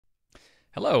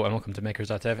Hello and welcome to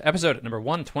Makers.dev, episode number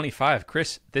 125.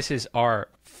 Chris, this is our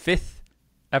fifth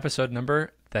episode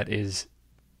number that is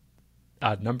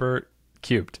a number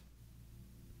cubed.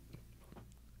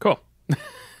 Cool.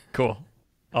 Cool.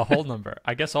 A whole number.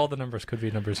 I guess all the numbers could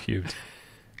be numbers cubed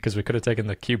because we could have taken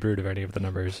the cube root of any of the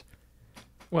numbers.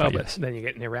 Well, but then you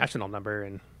get an irrational number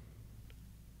and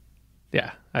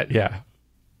yeah. Yeah.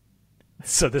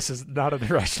 So this is not an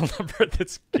irrational number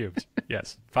that's cubed.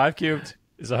 Yes. 5 cubed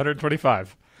is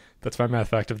 125. That's my math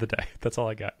fact of the day. That's all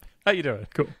I got. How you doing?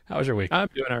 Cool. How was your week? I'm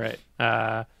doing all right.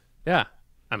 Yeah,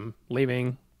 I'm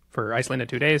leaving for Iceland in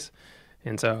 2 days.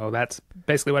 And so that's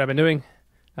basically what I've been doing.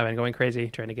 I've been going crazy,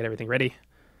 trying to get everything ready.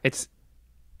 It's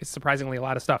surprisingly a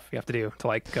lot of stuff you have to do to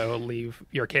like go leave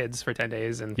your kids for 10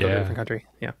 days and go to a different country.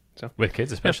 Yeah. So with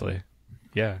kids especially. Yep.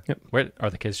 Yeah. Yep. Where are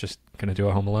the kids just going to do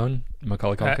a Home Alone,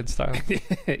 Macaulay Culkin style?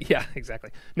 Yeah, exactly.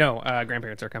 No,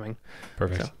 grandparents are coming.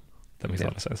 Perfect. So, that makes a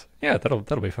lot of sense. Yeah, that'll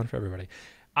be fun for everybody.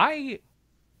 I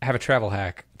have a travel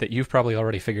hack that you've probably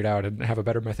already figured out and have a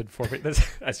better method for it.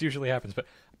 As usually happens. But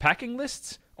packing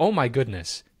lists, oh my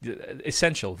goodness,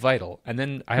 essential, vital. And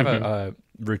then I have a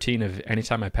routine of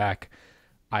anytime I pack,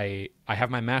 I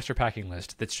have my master packing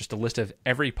list that's just a list of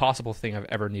every possible thing I've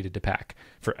ever needed to pack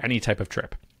for any type of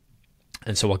trip.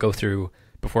 And so I'll go through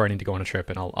before I need to go on a trip,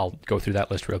 and I'll go through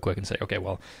that list real quick and say, okay,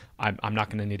 well, I'm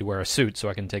not going to need to wear a suit, so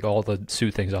I can take all the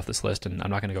suit things off this list, and I'm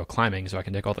not going to go climbing, so I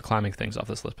can take all the climbing things off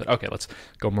this list. But okay, let's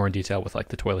go more in detail with like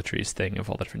the toiletries thing of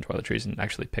all the different toiletries and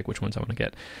actually pick which ones I want to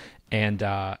get. And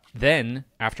then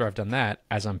after I've done that,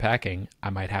 as I'm packing,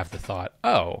 I might have the thought,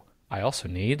 oh, I also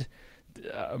need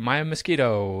my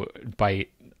mosquito bite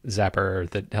zapper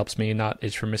that helps me not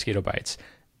itch from mosquito bites.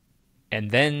 And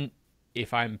then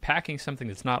if I'm packing something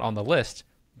that's not on the list,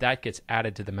 that gets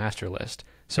added to the master list.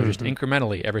 So just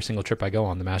incrementally, every single trip I go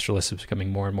on, the master list is becoming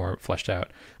more and more fleshed out.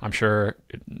 I'm sure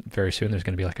very soon there's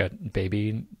going to be like a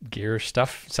baby gear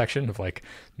stuff section of like,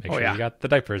 make sure you got the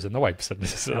diapers and the wipes and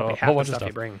a whole bunch of stuff.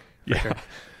 You bring, yeah, sure.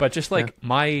 But just like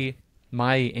my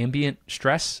ambient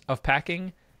stress of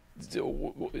packing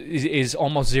is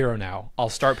almost zero now. I'll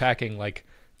start packing like,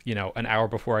 an hour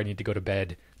before I need to go to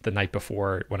bed the night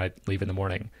before when I leave in the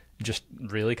morning. Just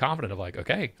really confident of like,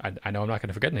 okay, I know I'm not going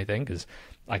to forget anything because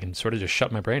I can sort of just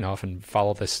shut my brain off and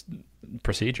follow this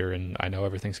procedure, and I know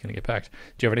everything's going to get packed.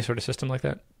 Do you have any sort of system like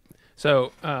that?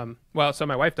 So, so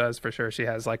my wife does for sure. She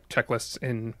has like checklists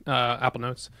in Apple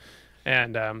Notes,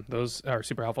 and those are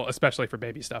super helpful, especially for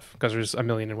baby stuff because there's a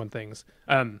million and one things.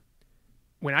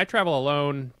 When I travel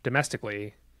alone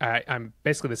domestically, I'm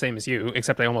basically the same as you,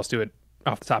 except I almost do it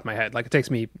off the top of my head. Like it takes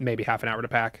me maybe half an hour to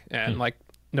pack, and like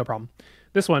no problem.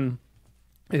 This one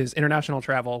is international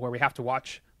travel where we have to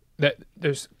watch that.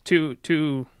 There's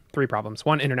three problems.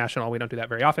 One, international. We don't do that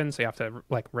very often. So you have to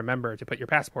like remember to put your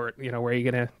passport, where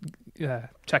you're going to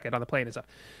check it on the plane and stuff.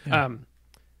 Yeah.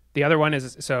 The other one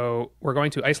is, so we're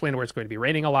going to Iceland where it's going to be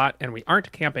raining a lot and we aren't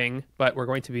camping, but we're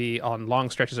going to be on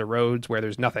long stretches of roads where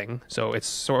there's nothing. So it's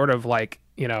sort of like,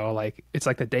 it's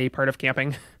like the day part of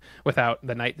camping without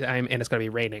the night time, and it's going to be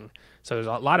raining. So there's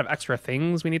a lot of extra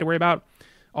things we need to worry about.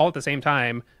 All at the same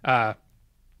time,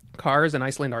 cars in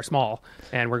Iceland are small,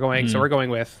 and we're going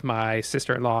with my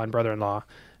sister-in-law and brother-in-law,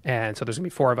 and so there's gonna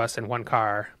be 4 of us in one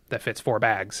car that fits 4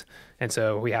 bags, and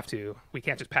so we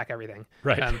can't just pack everything,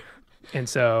 right? And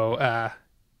so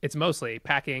it's mostly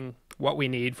packing what we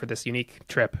need for this unique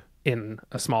trip in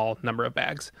a small number of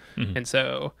bags, and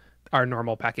so our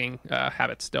normal packing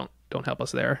habits don't help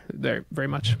us there very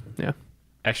much. Yeah,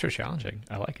 extra challenging.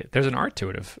 I like it. There's an art to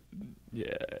it of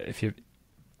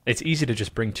It's easy to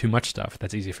just bring too much stuff.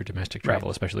 That's easy for domestic travel,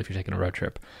 right, especially if you're taking a road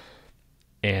trip.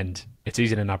 And it's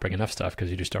easy to not bring enough stuff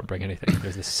because you just don't bring anything.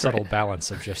 There's this subtle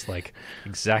balance of just like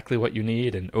exactly what you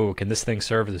need, and can this thing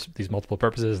serve these multiple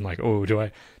purposes? And like, do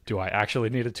I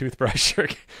actually need a toothbrush? No,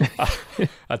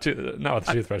 a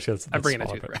toothbrush. I'm bringing a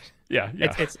toothbrush. Yeah.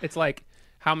 It's like,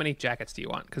 how many jackets do you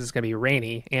want? Because it's going to be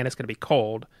rainy and it's going to be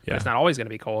cold. Yeah. It's not always going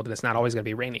to be cold and it's not always going to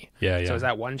be rainy. Yeah. So is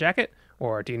that one jacket,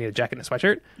 or do you need a jacket and a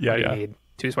sweatshirt? Yeah. Or do you need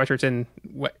 2 sweatshirts and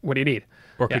what do you need?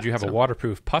 Or could you have a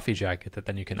waterproof puffy jacket that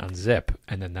then you can unzip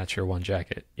and then that's your one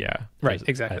jacket? Yeah. Right.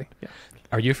 Exactly. Yeah.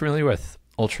 Are you familiar with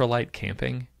ultralight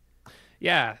camping?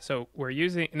 Yeah, so we're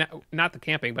using not the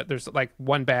camping, but there's like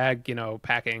one bag,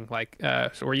 packing. Like,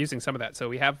 so we're using some of that. So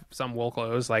we have some wool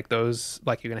clothes, like those,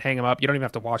 like you can hang them up. You don't even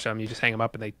have to wash them; you just hang them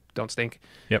up, and they don't stink.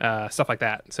 Yep. Stuff like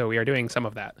that. So we are doing some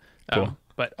of that. Cool.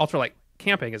 But ultralight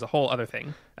camping is a whole other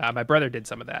thing. My brother did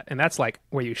some of that, and that's like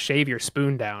where you shave your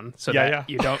spoon down so that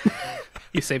you don't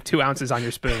you save 2 ounces on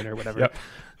your spoon or whatever. Yep.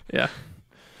 Yeah.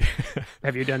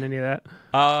 Have you done any of that?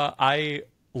 I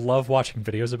love watching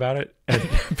videos about it, and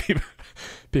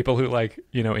People who like,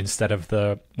 instead of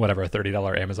the whatever,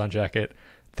 $30 Amazon jacket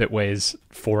that weighs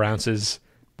 4 ounces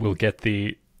will get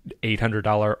the $800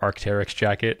 Arc'teryx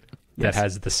jacket that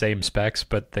has the same specs,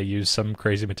 but they use some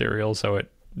crazy material so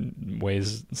it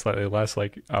weighs slightly less.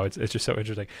 Like, oh, it's just so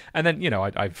interesting. And then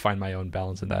I find my own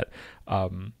balance in that.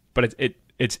 But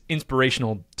it's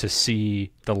inspirational to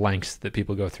see the lengths that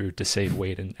people go through to save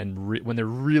weight, and when they're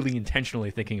really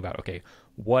intentionally thinking about, okay,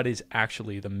 what is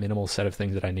actually the minimal set of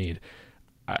things that I need.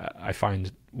 I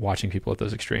find watching people at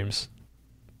those extremes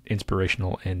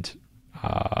inspirational and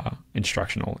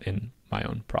instructional in my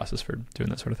own process for doing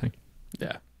that sort of thing.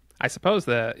 Yeah. I suppose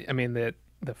the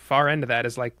far end of that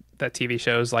is like the TV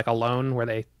shows like Alone, where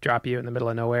they drop you in the middle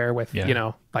of nowhere with,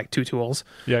 like 2 tools.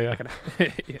 Yeah.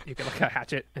 You get like a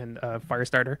hatchet and a fire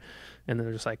starter, and then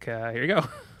they're just like, here you go.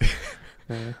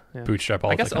 Bootstrap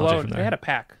all I guess technology Alone, from there. they had a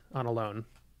pack on Alone,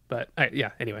 but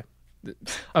anyway,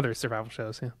 other survival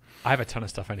shows. Yeah. I have a ton of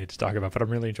stuff I need to talk about, but I'm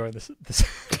really enjoying this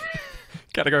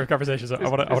category of conversation. So I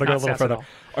want to go a little further.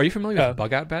 Are you familiar with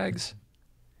bug out bags?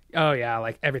 Oh yeah,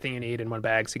 like everything you need in one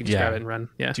bag, so you can just grab it and run.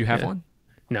 Yeah. Do you have one?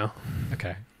 No.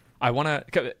 Okay. I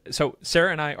want to. So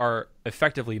Sarah and I are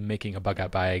effectively making a bug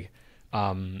out bag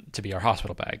to be our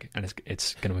hospital bag, and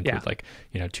it's going to include like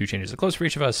 2 changes of clothes for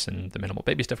each of us, and the minimal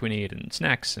baby stuff we need, and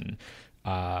snacks. And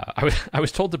I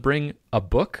was told to bring a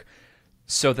book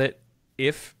so that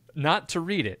if not to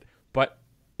read it, but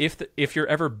if you're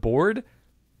ever bored,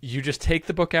 you just take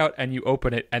the book out and you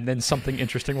open it, and then something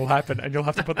interesting will happen, and you'll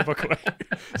have to put the book away.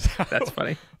 So, that's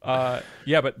funny.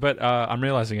 But I'm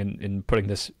realizing in putting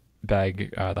this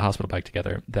bag, the hospital bag,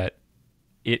 together, that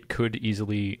it could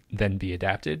easily then be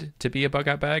adapted to be a bug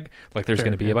out bag. Like there's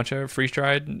going to be a bunch of freeze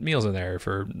dried meals in there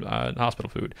for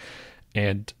hospital food,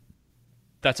 and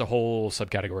that's a whole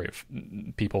subcategory of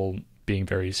people being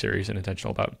very serious and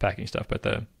intentional about packing stuff. But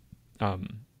the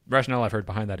rationale I've heard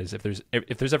behind that is if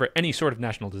there's ever any sort of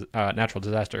natural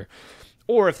disaster,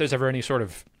 or if there's ever any sort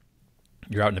of,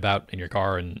 you're out and about in your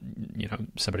car and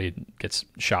somebody gets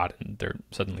shot and they're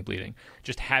suddenly bleeding,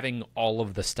 just having all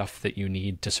of the stuff that you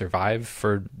need to survive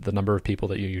for the number of people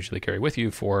that you usually carry with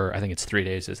you for, I think it's 3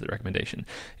 days is the recommendation.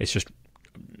 It's just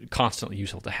constantly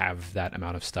useful to have that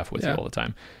amount of stuff with you all the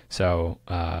time. So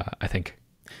I think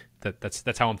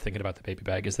that's how I'm thinking about the baby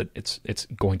bag, is that it's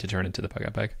going to turn into the bug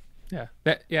out bag.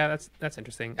 Yeah, that's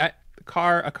interesting. A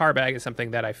car bag is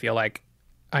something that I feel like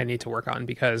I need to work on,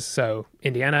 because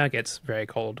Indiana gets very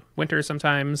cold winters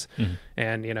sometimes,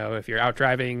 and if you're out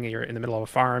driving, you're in the middle of a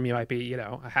farm, you might be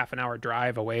a half an hour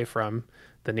drive away from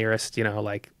the nearest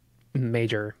like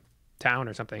major town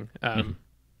or something.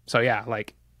 So yeah,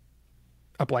 like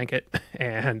a blanket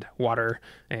and water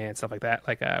and stuff like that.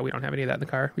 Like we don't have any of that in the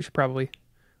car.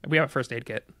 We have a first aid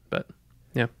kit, but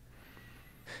yeah.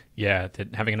 Yeah,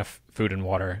 having enough food and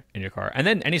water in your car, and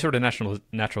then any sort of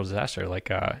natural disaster,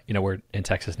 like we're in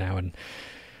Texas now, and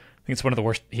I think it's one of the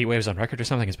worst heat waves on record or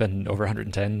something. It's been over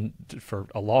 110 for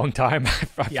a long time.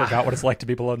 I forgot what it's like to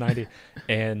be below 90,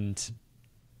 and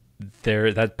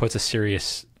that puts a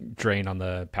serious drain on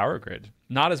the power grid.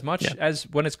 Not as much as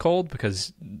when it's cold,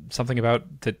 because something about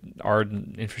our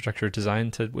infrastructure is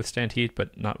designed to withstand heat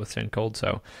but not withstand cold,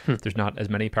 so there's not as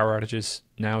many power outages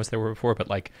now as there were before. But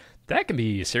like, that can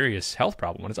be a serious health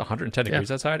problem when it's 110 degrees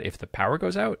outside. If the power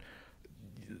goes out,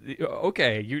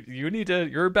 okay,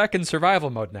 you're back in survival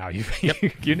mode now. You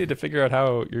need to figure out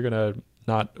how you're gonna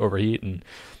not overheat and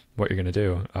what you're gonna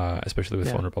do, especially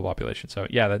with vulnerable population. So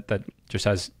yeah, that just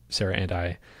has Sarah and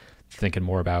I thinking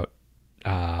more about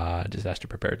disaster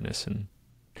preparedness. And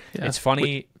it's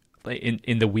funny,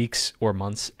 in the weeks or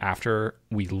months after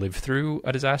we lived through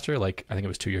a disaster, like I think it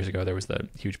was 2 years ago, there was the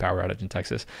huge power outage in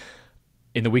Texas.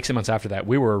 In the weeks and months after that,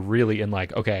 we were really in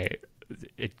like, okay,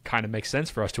 it kind of makes sense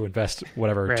for us to invest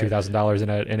whatever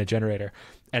 $2,000 in a generator.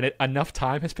 And enough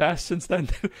time has passed since then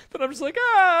that I'm just like,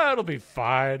 it'll be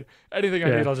fine. Anything I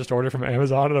need, I'll just order from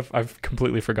Amazon. And I've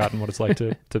completely forgotten what it's like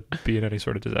to be in any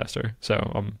sort of disaster.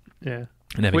 So and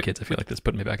having kids, I feel like this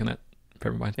put me back in that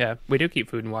frame of mind. Yeah, we do keep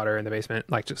food and water in the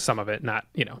basement, like just some of it. Not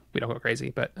we don't go crazy,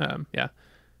 but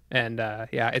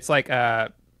it's like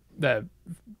the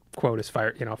quote is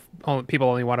fire. People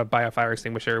only want to buy a fire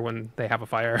extinguisher when they have a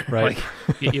fire. Right. Like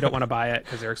you don't want to buy it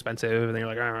because they're expensive, and then you're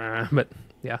like, "Argh." But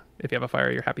yeah, if you have a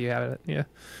fire, you're happy you have it. Yeah.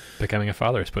 Becoming a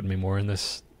father is putting me more in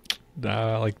this,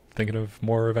 like thinking of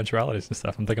more eventualities and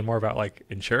stuff. I'm thinking more about like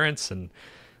insurance and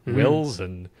wills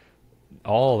and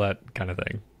all that kind of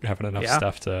thing. Having enough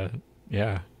stuff to,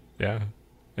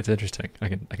 it's interesting. I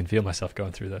can feel myself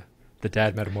going through the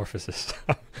dad metamorphosis.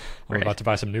 I'm about to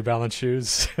buy some New Balance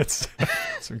shoes. It's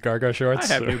some cargo shorts.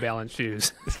 I have New Balance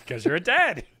shoes because you're a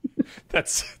dad.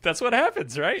 That's what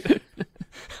happens, right?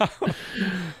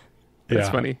 That's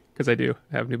funny because I do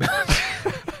have New Balance.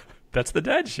 That's the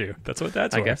dad shoe. That's what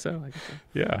dads wear. I guess so.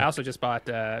 Yeah. I also just bought,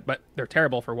 but they're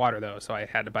terrible for water though, so I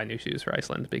had to buy new shoes for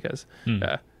Iceland because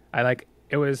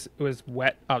it was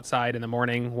wet outside in the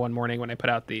morning. One morning when I put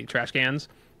out the trash cans,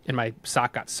 and my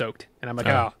sock got soaked, and I'm like,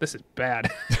 oh this is bad.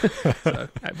 So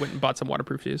I went and bought some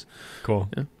waterproof shoes. Cool.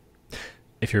 Yeah.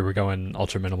 If you were going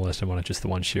ultra minimalist and wanted just the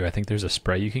one shoe, I think there's a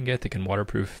spray you can get that can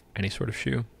waterproof any sort of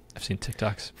shoe. I've seen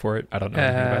TikToks for it. I don't know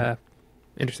anything about it.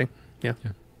 Interesting. Yeah.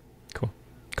 Cool.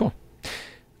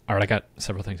 All right, I got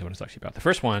several things I want to talk to you about. The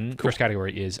first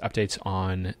category is updates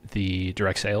on the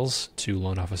direct sales to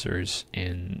loan officers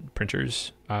in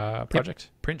printers project.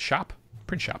 Yep. Print shop.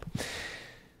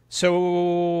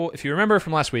 So if you remember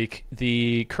from last week,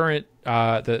 the current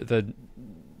the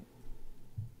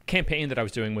campaign that I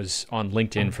was doing was on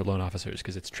LinkedIn for loan officers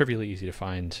because it's trivially easy to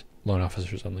find loan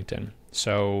officers on LinkedIn.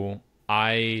 So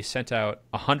I sent out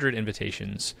 100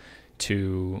 invitations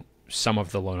to some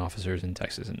of the loan officers in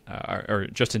Texas or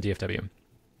just in DFW.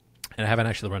 And I haven't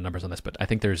actually run numbers on this, but I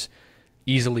think there's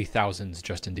easily thousands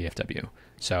just in DFW.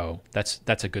 So that's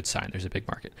a good sign. There's a big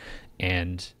market.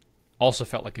 And also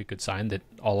felt like a good sign that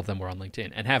all of them were on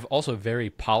LinkedIn and have also very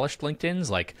polished LinkedIns,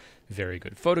 like very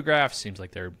good photographs. Seems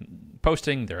like they're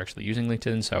posting, they're actually using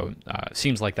LinkedIn. So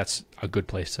seems like that's a good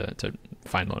place to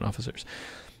find loan officers.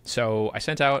 So I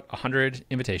sent out 100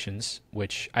 invitations,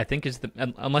 which I think is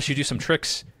unless you do some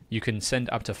tricks, you can send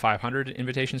up to 500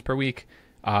 invitations per week.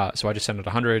 So I just sent out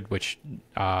 100, which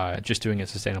just doing it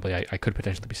sustainably, I could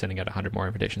potentially be sending out 100 more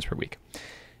invitations per week.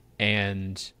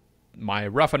 And my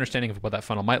rough understanding of what that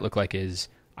funnel might look like is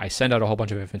I send out a whole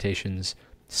bunch of invitations.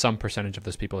 Some percentage of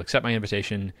those people accept my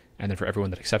invitation. And then for everyone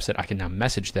that accepts it, I can now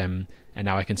message them. And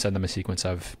now I can send them a sequence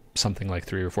of something like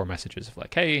 3 or 4 messages of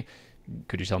like, hey,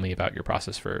 could you tell me about your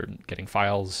process for getting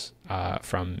files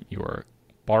from your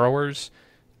borrowers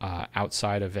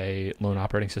outside of a loan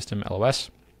operating system, LOS,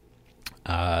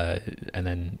 and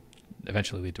then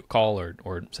eventually lead to a call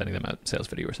or sending them a sales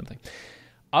video or something.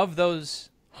 Of those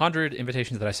 100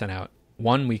 invitations that I sent out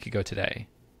 1 week ago today,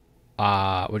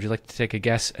 would you like to take a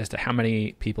guess as to how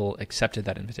many people accepted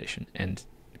that invitation and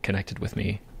connected with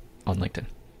me on LinkedIn?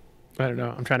 I don't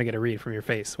know. I'm trying to get a read from your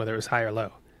face, whether it was high or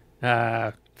low.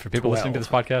 For people 12. listening to this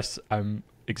podcast, I'm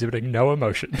exhibiting no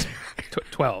emotion.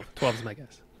 12. 12 is my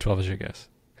guess. 12 is your guess.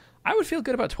 I would feel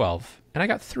good about 12, and I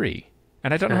got 3,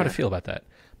 and I don't know how to feel about that.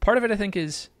 Part of it, I think,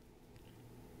 is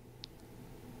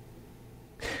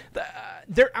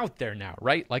they're out there now,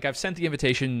 right? Like, I've sent the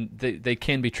invitation. They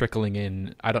can be trickling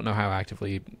in. I don't know how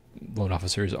actively loan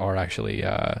officers are actually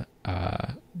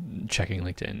checking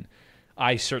LinkedIn.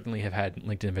 I certainly have had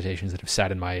LinkedIn invitations that have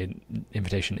sat in my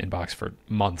invitation inbox for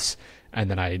months,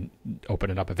 and then I open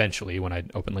it up eventually when I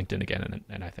open LinkedIn again,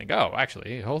 and I think, oh,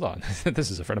 actually, hold on. This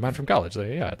is a friend of mine from college. So,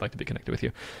 yeah, I'd like to be connected with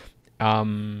you.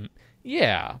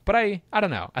 Yeah, but I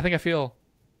don't know. I think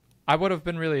I would have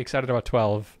been really excited about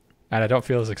 12, and I don't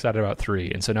feel as excited about 3.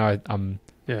 And so now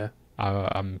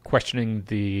I'm questioning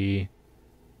the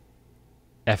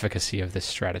efficacy of this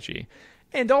strategy.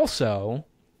 And also,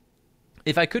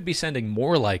 if I could be sending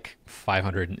more like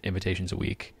 500 invitations a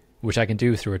week, which I can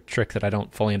do through a trick that I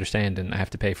don't fully understand, and I have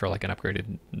to pay for like an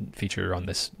upgraded feature on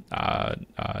this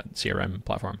CRM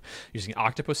platform, using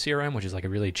Octopus CRM, which is like a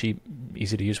really cheap,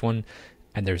 easy to use one,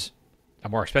 and there's a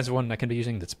more expensive one I can be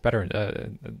using that's better. A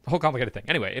whole complicated thing.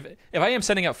 Anyway, if I am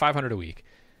sending out 500 a week,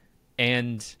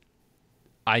 and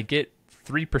I get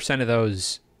 3% of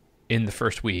those in the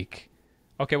first week,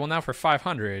 okay, well now for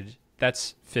 500,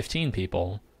 that's 15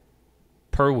 people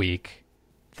per week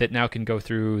that now can go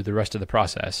through the rest of the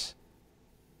process.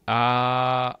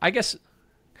 I guess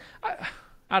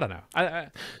I don't know.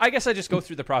 I guess I just go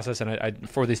through the process, and I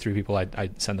for these 3 people, I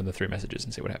send them the 3 messages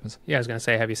and see what happens. Yeah, I was going to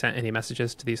say, have you sent any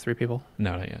messages to these 3 people?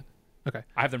 No, not yet. Okay.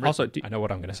 I have them written. Also, I know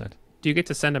what I'm going to send. Do you get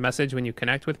to send a message when you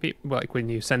connect with people, like when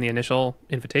you send the initial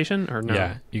invitation, or no?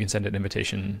 Yeah, you can send an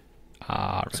invitation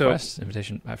request,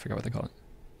 invitation. I forgot what they call it.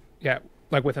 Yeah,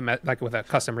 like with a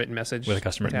custom written message. With a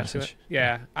custom written message.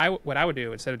 Yeah. What I would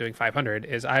do instead of doing 500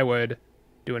 is I would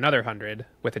do another 100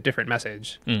 with a different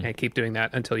message and keep doing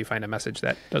that until you find a message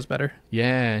that does better.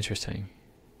 Yeah, interesting.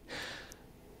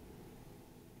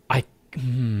 I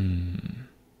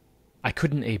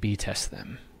couldn't A/B test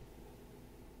them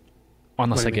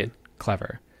unless I get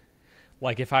clever.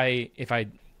 Like if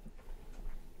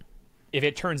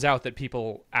it turns out that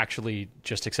people actually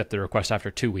just accept the request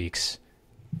after 2 weeks,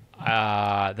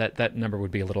 that number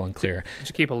would be a little unclear. Did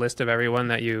you keep a list of everyone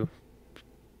that you?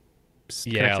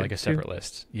 Yeah, like a separate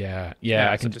list. Yeah,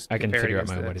 I can figure out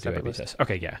my way to do A/B tests.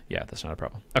 Okay, yeah, that's not a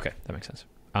problem. Okay, that makes sense.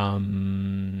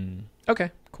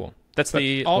 Okay, cool. That's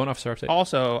the loan officer update.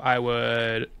 Also, I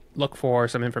would look for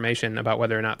some information about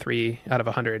whether or not 3 out of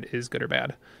 100 is good or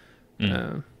bad.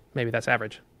 Maybe that's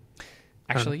average.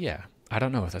 Actually, yeah. I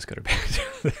don't know if that's good or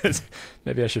bad.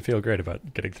 Maybe I should feel great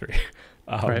about getting 3.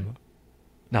 Right.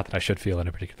 Not that I should feel in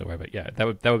a particular way, but yeah,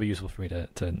 that would be useful for me to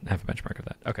have a benchmark of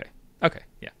that. Okay,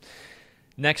 yeah.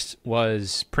 Next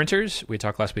was printers. We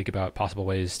talked last week about possible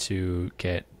ways to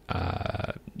get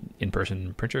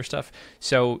in-person printer stuff.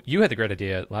 So you had the great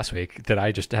idea last week that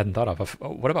I just hadn't thought of.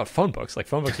 What about phone books? Like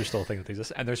phone books are still a thing that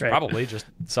exists, and there's probably just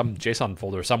some JSON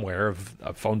folder somewhere of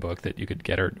a phone book that you could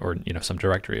get, or some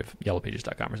directory of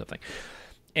yellowpages.com or something.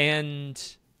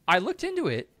 And I looked into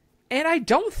it, and I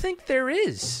don't think there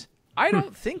is. I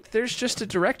don't think there's just a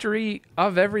directory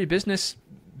of every business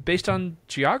based on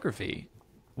geography,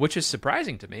 which is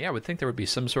surprising to me. I would think there would be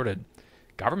some sort of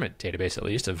government database, at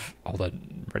least, of all the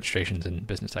registrations and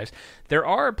business types. There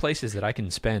are places that I can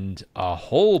spend a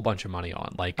whole bunch of money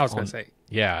on. Like I was going to say,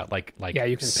 like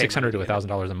you can $600 to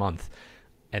 $1,000 a month,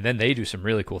 and then they do some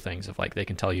really cool things. Of like they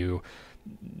can tell you,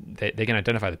 they can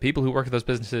identify the people who work at those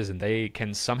businesses, and they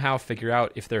can somehow figure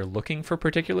out if they're looking for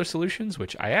particular solutions.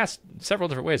 Which I asked several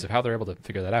different ways of how they're able to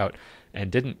figure that out, and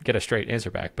didn't get a straight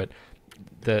answer back. But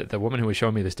the woman who was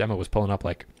showing me this demo was pulling up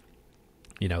like,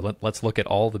 let's look at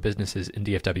all the businesses in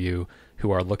DFW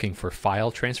who are looking for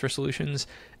file transfer solutions.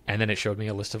 And then it showed me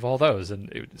a list of all those.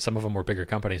 And some of them were bigger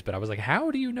companies. But I was like, how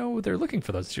do you know they're looking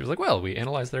for those? She was like, well, we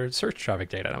analyze their search traffic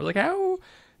data. And I was like,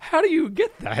 how do you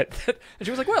get that? And she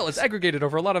was like, well, it's aggregated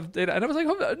over a lot of data. And I was like,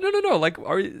 oh, no. Like,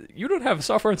 you don't have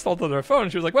software installed on their phone.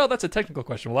 And she was like, well, that's a technical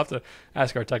question. We'll have to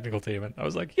ask our technical team. And I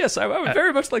was like, yes, I would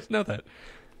very much like to know that.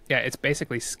 Yeah, it's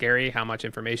basically scary how much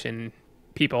information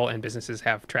people and businesses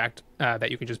have tracked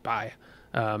that you can just buy.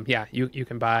 You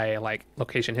can buy like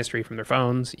location history from their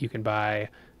phones. You can buy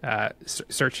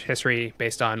search history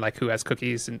based on like who has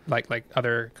cookies, and like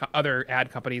other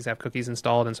ad companies have cookies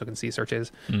installed and so can see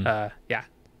searches.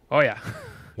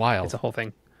 Wild. It's a whole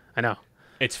thing. I know.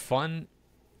 It's fun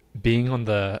being on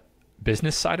the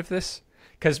business side of this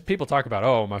because people talk about,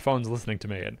 oh, my phone's listening to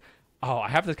me, and I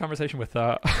have this conversation with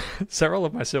several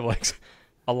of my siblings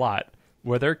a lot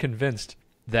where they're convinced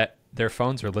that their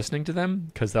phones are listening to them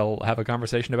because they'll have a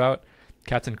conversation about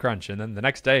Captain Crunch, and then the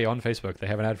next day on Facebook they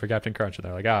have an ad for Captain Crunch, and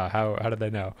they're like, how did they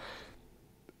know?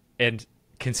 And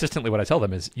consistently what I tell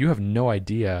them is, you have no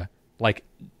idea. Like,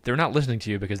 they're not listening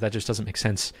to you because that just doesn't make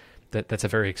sense. That's a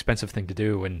very expensive thing to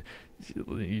do, and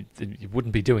you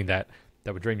wouldn't be doing that.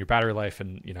 That would drain your battery life,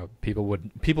 and people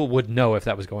would know if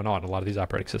that was going on. A lot of these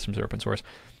operating systems are open source,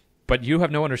 but you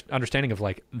have no understanding of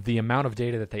like the amount of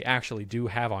data that they actually do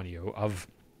have on you, of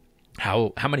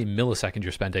how many milliseconds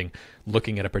you're spending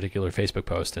looking at a particular Facebook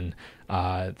post, and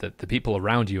the people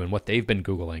around you and what they've been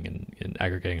Googling and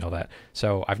aggregating all that.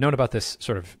 So I've known about this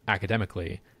sort of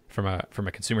academically from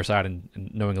a consumer side and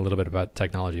knowing a little bit about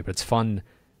technology, but it's fun.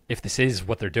 If this is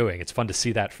what they're doing, it's fun to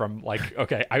see that from like,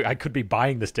 okay, I could be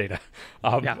buying this data.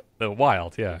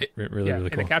 Wild, yeah. Really cool.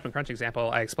 In the Captain Crunch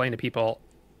example, I explained to people,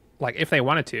 like, if they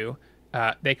wanted to,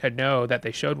 they could know that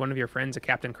they showed one of your friends a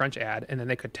Captain Crunch ad, and then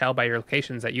they could tell by your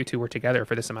locations that you two were together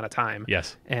for this amount of time.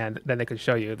 Yes. And then they could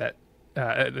show you that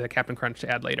the Captain Crunch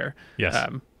ad later. Yes.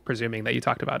 Presuming that you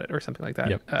talked about it or something like that.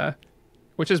 Yep.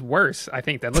 Which is worse, I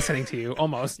think, than listening to you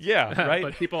almost. Yeah, right.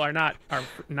 But people are not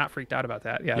freaked out about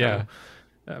that. Yeah.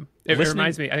 It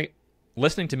reminds me, I think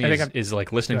listening to me is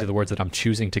like listening to the words that I'm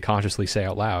choosing to consciously say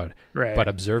out loud. Right. But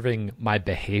observing my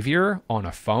behavior on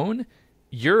a phone,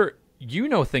 you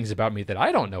know things about me that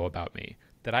I don't know about me,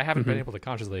 that I haven't been able to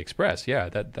consciously express. Yeah,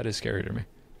 that is scary to me.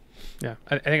 Yeah,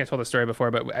 I think I told the story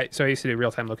before, but I used to do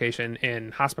real-time location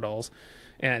in hospitals.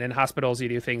 And in hospitals, you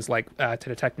do things like to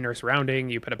detect nurse rounding,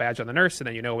 you put a badge on the nurse, and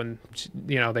then when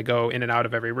they go in and out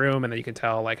of every room, and then you can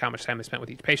tell like how much time they spent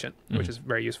with each patient, which is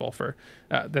very useful for.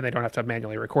 Then they don't have to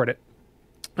manually record it.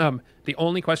 The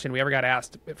only question we ever got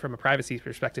asked from a privacy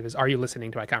perspective is, are you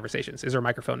listening to my conversations? Is there a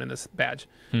microphone in this badge?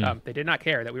 They did not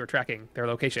care that we were tracking their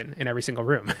location in every single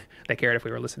room. They cared if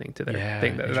we were listening to their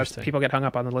thing. That's, people get hung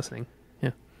up on the listening.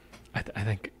 Yeah,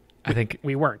 I think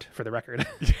we weren't, for the record.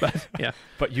 But yeah,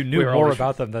 but you knew more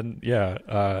about them than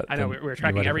I know we were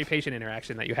tracking every patient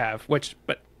interaction that you have.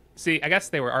 See, I guess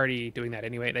they were already doing that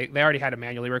anyway. They already had to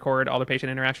manually record all the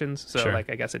patient interactions, so sure. I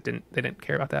guess they didn't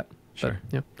care about that. Sure.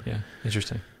 But, yeah.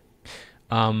 Interesting.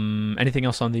 Anything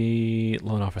else on the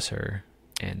loan officer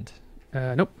end?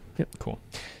 Nope. Yep. Cool.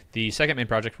 The second main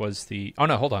project was oh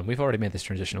no, hold on. We've already made this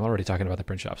transition. I'm already talking about the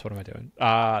print shops. What am I doing?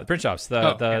 Print shops,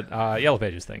 the Yellow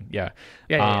Pages thing. Yeah.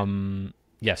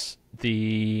 Yes.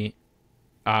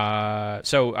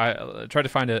 So I tried to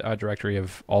find a directory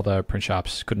of all the print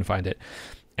shops, couldn't find it.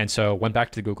 And so went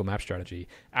back to the Google Maps strategy.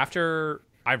 After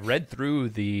I read through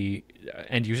the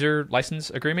end user license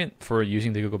agreement for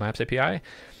using the Google Maps API,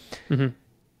 Mm-hmm.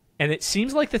 and it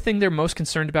seems like the thing they're most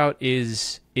concerned about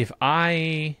is if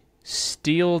I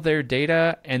steal their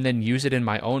data and then use it in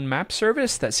my own map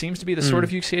service. That seems to be the sort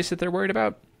of use case that they're worried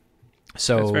about.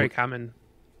 So that's very common.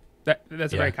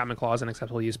 That's a very common clause in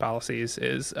acceptable use policies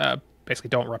is basically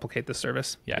don't replicate the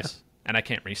service. Yes. And I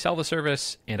can't resell the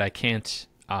service, and I can't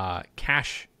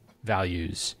cache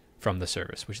values from the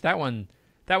service, which that one's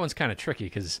kind of tricky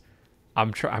because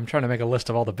I'm trying to make a list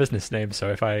of all the business names.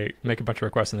 So if I make a bunch of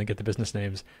requests and then get the business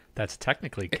names, that's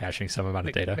technically caching some amount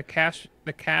of data.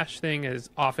 The cache thing is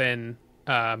often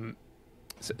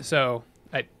so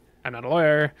I'm not a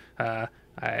lawyer.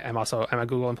 I'm a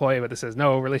Google employee, but this is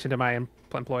no relation to my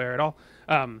employer at all.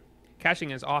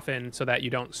 Caching is often so that you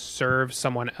don't serve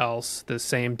someone else the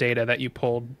same data that you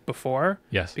pulled before.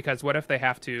 Yes. Because what if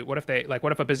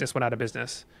a business went out of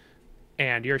business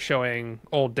and you're showing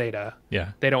old data?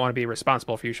 Yeah. They don't want to be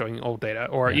responsible for you showing old data,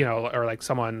 or or like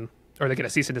someone, or they get a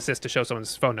cease and desist to show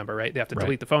someone's phone number, right? They have to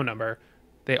delete the phone number.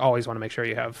 They always want to make sure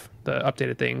you have the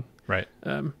updated thing, right,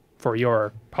 for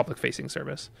your public-facing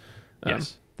service.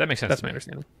 Yes, that makes sense. That's my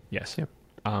understanding. Yes. Yeah.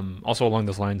 Also, along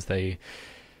those lines, they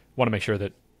want to make sure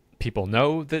that people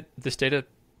know that this data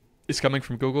is coming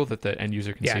from Google, that the end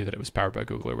user can see that it was powered by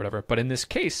Google or whatever. But in this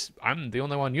case, I'm the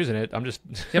only one using it. I'm just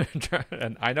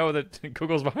and I know that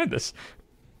Google's behind this.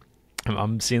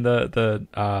 I'm seeing the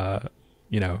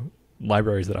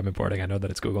libraries that I'm importing. I know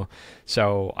that it's Google,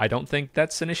 so I don't think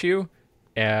that's an issue.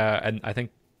 And I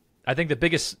think the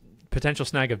biggest potential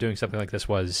snag of doing something like this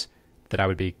was that I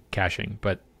would be caching,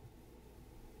 but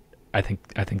I think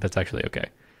that's actually okay.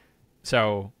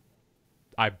 So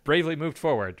I bravely moved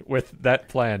forward with that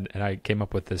plan, and I came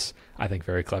up with this, I think,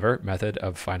 very clever method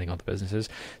of finding all the businesses.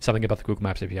 Something about the Google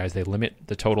Maps APIs, they limit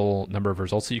the total number of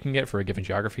results that you can get for a given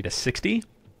geography to 60.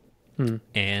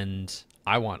 And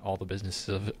I want all the businesses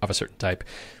of a certain type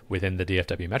within the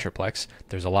DFW Metroplex.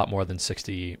 There's a lot more than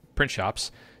 60 print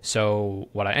shops. So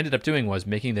what I ended up doing was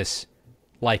making this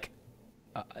like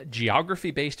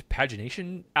geography-based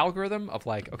pagination algorithm of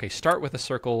like, okay, start with a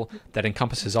circle that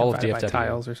encompasses all of DFW. By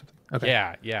tiles or something.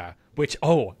 Okay. Yeah. Which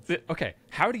okay.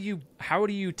 How do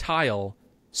you tile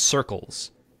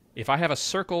circles? If I have a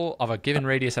circle of a given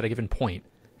radius at a given point,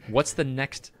 what's the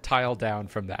next tile down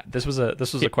from that? This was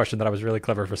a question that I was really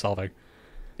clever for solving.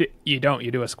 You don't.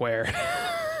 You do a square.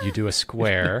 You do a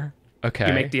square. Okay.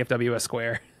 You make DFW a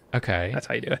square. Okay. That's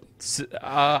how you do it.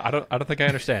 I don't think I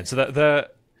understand. So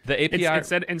the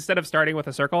API instead of starting with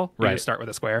a circle, you right, just start with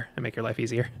a square and make your life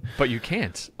easier. But you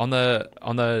can't. On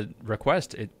the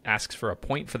request, it asks for a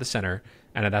point for the center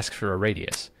and it asks for a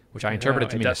radius, which I interpreted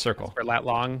to mean a circle. For lat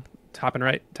long, top and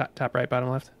right, top right, bottom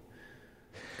left.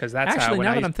 Because that's actually,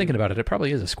 now that I'm thinking about it, it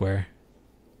probably is a square.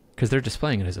 Because they're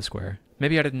displaying it as a square.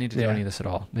 Maybe I didn't need to do any of this at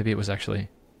all. Maybe it was actually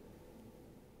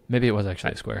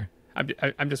a square.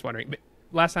 I'm just wondering.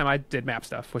 Last time I did map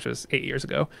stuff, which was 8 years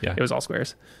ago, it was all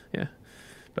squares. Yeah,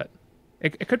 but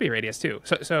it could be radius too.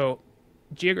 So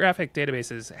geographic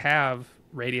databases have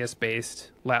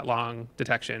radius-based lat-long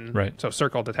detection, right? So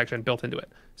circle detection built into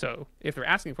it. So if they're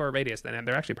asking for a radius, then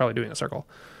they're actually probably doing a circle,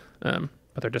 but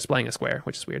they're displaying a square,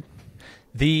 which is weird.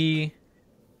 The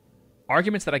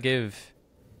arguments that I give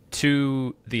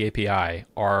to the API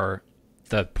are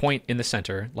the point in the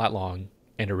center, lat long,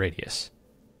 and a radius.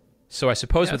 So I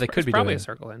suppose what they could be doing... It's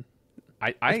probably a circle then.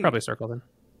 It's probably a circle then.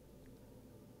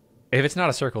 If it's not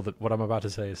a circle, that what I'm about to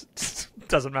say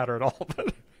doesn't matter at all.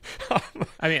 But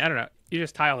I mean, I don't know. You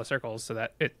just tile the circles so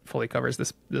that it fully covers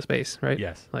the space, right?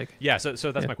 Yes. So that's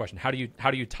yeah. my question. How do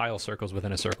you tile circles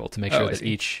within a circle to make sure that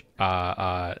each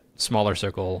smaller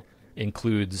circle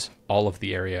includes all of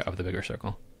the area of the bigger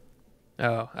circle?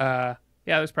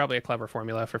 There's probably a clever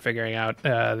formula for figuring out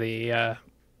the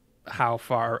how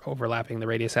far overlapping the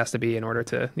radius has to be in order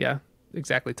to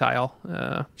exactly tile.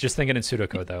 Just thinking in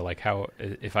pseudocode though, like how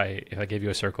if I gave you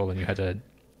a circle and you had to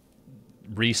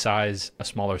resize a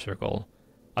smaller circle,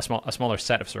 a smaller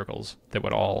set of circles that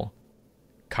would all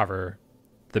cover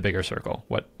the bigger circle,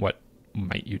 what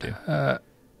might you do? I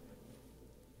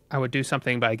would do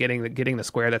something by getting the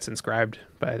square that's inscribed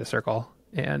by the circle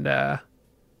and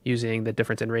using the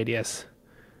difference in radius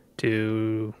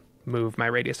to move my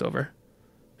radius over.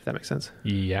 If that makes sense.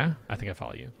 Yeah, I think I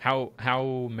follow you.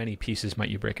 How many pieces might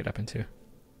you break it up into?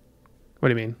 What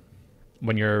do you mean?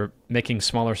 When you're making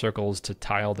smaller circles to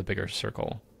tile the bigger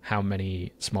circle, how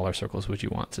many smaller circles would you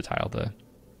want to tile the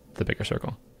bigger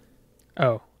circle?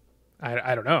 Oh,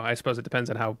 I don't know. I suppose it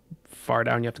depends on how far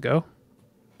down you have to go.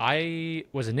 I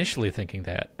was initially thinking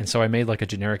that, and so I made like a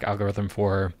generic algorithm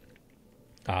for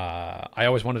I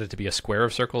always wanted it to be a square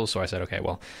of circles, so I said, okay,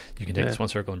 well, you can take this one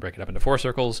circle and break it up into 4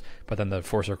 circles, but then the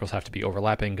 4 circles have to be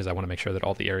overlapping because I want to make sure that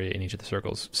all the area in each of the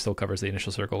circles still covers the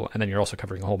initial circle, and then you're also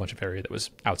covering a whole bunch of area that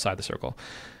was outside the circle.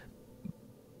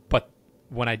 But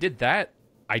when I did that,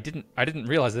 I didn't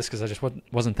realize this because I just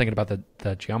wasn't thinking about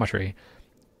the geometry.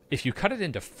 If you cut it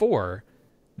into 4,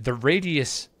 the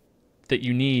radius that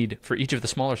you need for each of the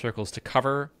smaller circles to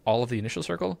cover all of the initial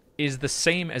circle is the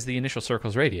same as the initial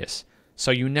circle's radius.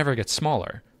 So you never get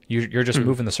smaller. You're just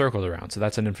moving the circles around. So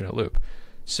that's an infinite loop.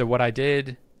 So what I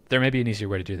did, there may be an easier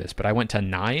way to do this, but I went to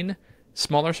 9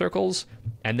 smaller circles,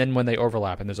 and then when they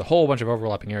overlap, and there's a whole bunch of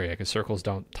overlapping area because circles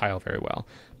don't tile very well,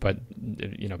 but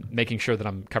making sure that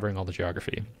I'm covering all the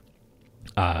geography,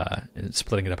 and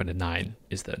splitting it up into 9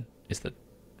 is the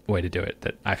way to do it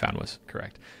that I found was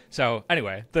correct. So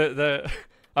anyway, the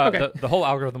whole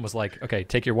algorithm was like, okay,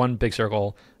 take your one big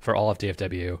circle for all of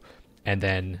DFW, and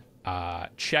then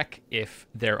check if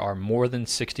there are more than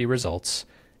 60 results,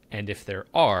 and if there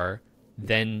are,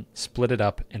 then split it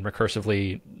up and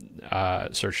recursively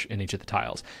search in each of the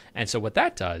tiles. And so what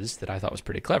that does, that I thought was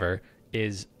pretty clever,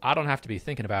 is I don't have to be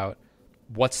thinking about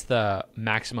what's the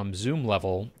maximum zoom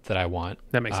level that I want.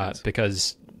 That makes sense.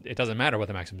 Because it doesn't matter what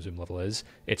the maximum zoom level is.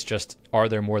 It's just, are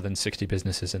there more than 60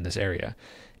 businesses in this area?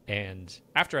 And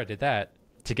after I did that,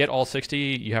 to get all 60,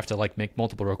 you have to make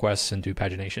multiple requests and do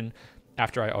pagination.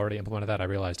 After I already implemented that, I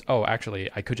realized, oh, actually,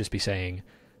 I could just be saying,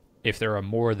 if there are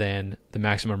more than the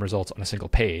maximum results on a single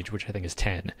page, which I think is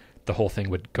 10, the whole thing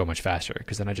would go much faster,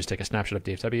 because then I just take a snapshot of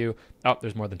DFW. Oh,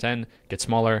 there's more than 10, get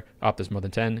smaller. Oh, there's more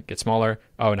than 10, get smaller.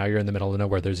 Oh, now you're in the middle of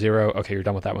nowhere, there's 0. Okay, you're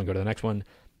done with that one, go to the next one.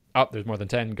 Oh, there's more than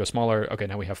 10, go smaller. Okay,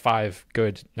 now we have 5,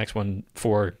 good. Next one,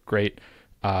 4, great.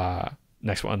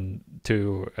 Next one,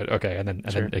 2, okay, and then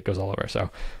it goes all over. So,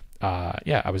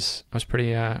 yeah, I was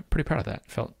pretty proud of that.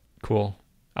 Felt cool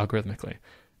algorithmically.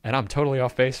 And I'm totally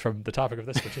off base from the topic of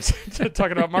this, which is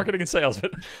talking about marketing and sales.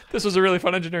 But this was a really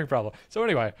fun engineering problem. So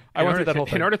anyway, I went through that whole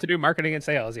thing. In order to do marketing and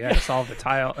sales, you had to solve the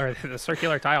tile or the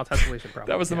circular tile tessellation problem.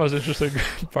 That was the most interesting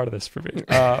part of this for me.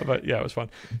 But yeah, it was fun.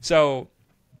 So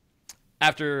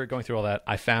after going through all that,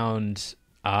 I found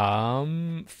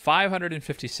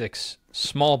 556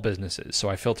 small businesses. So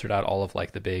I filtered out all of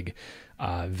the big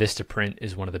Vistaprint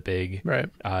is one of the big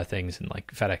things, and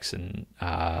FedEx and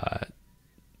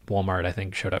Walmart, I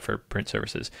think, showed up for print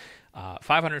services.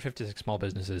 556 small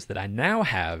businesses that I now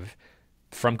have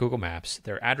from Google Maps,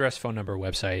 their address, phone number,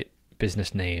 website,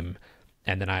 business name,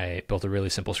 and then I built a really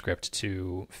simple script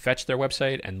to fetch their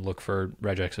website and look for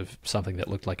regex of something that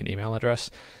looked like an email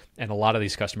address. And a lot of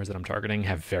these customers that I'm targeting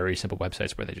have very simple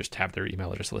websites where they just have their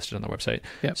email address listed on their website.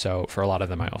 Yep. So for a lot of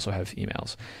them, I also have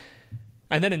emails.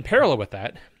 And then in parallel with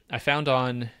that, I found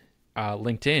on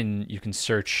LinkedIn, you can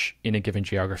search in a given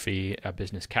geography a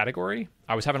business category.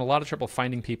 I was having a lot of trouble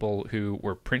finding people who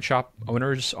were print shop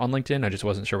owners on LinkedIn. I just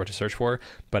wasn't sure what to search for,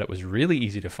 but it was really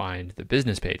easy to find the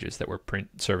business pages that were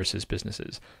print services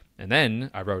businesses. And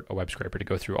then I wrote a web scraper to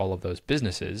go through all of those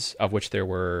businesses, of which there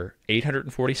were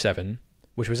 847,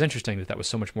 which was interesting that was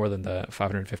so much more than the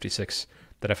 556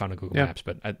 that I found on Google Maps.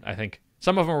 But I think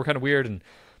some of them were kind of weird and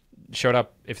showed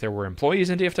up if there were employees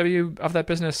in DFW of that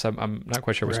business. I'm not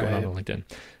quite sure what's going on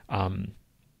LinkedIn.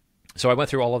 So I went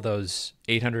through all of those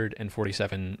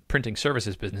 847 printing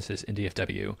services businesses in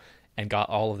DFW and got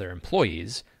all of their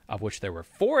employees, of which there were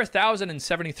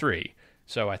 4,073.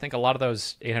 So I think a lot of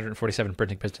those 847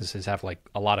 printing businesses have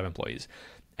a lot of employees.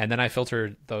 And then I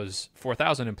filtered those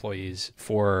 4,000 employees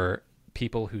for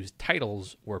people whose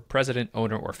titles were president,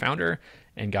 owner, or founder,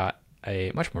 and got a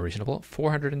much more reasonable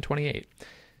 428.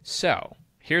 So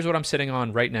here's what I'm sitting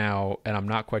on right now, and I'm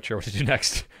not quite sure what to do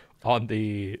next on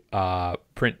the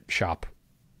print shop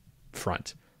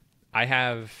front. I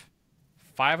have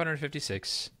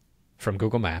 556 from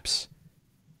Google Maps,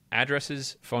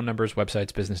 addresses, phone numbers,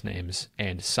 websites, business names,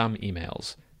 and some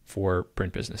emails for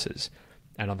print businesses.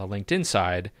 And on the LinkedIn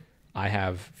side, I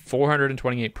have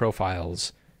 428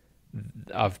 profiles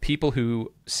of people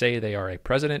who say they are a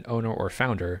president, owner, or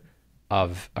founder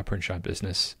of a print shop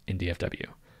business in DFW.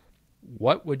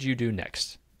 What would you do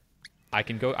next? I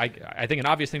can go. I think an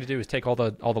obvious thing to do is take all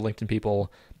the LinkedIn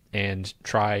people and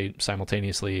try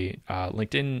simultaneously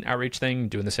LinkedIn outreach thing,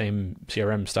 doing the same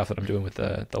CRM stuff that I'm doing with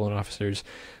the loan officers.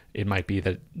 It might be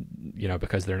that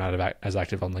because they're not as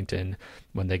active on LinkedIn,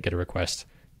 when they get a request,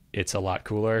 it's a lot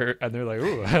cooler, and they're like,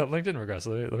 "Ooh, LinkedIn request.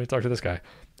 Let me talk to this guy."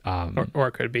 Or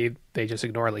it could be they just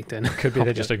ignore LinkedIn. It could be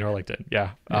they just ignore LinkedIn.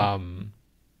 Yeah.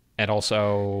 And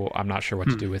also, I'm not sure what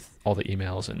to do with all the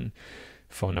emails and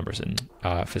phone numbers and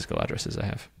physical addresses I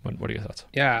have. What are your thoughts?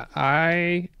 Yeah,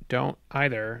 I don't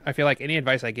either. I feel like any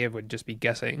advice I give would just be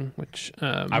guessing, which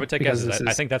I would take guesses.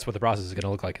 I think that's what the process is going to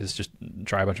look like, is just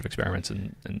try a bunch of experiments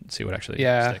and see what actually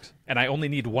sticks. And I only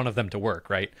need one of them to work,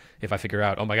 right? If I figure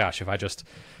out, oh my gosh, if I just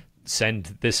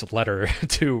send this letter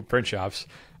to print shops,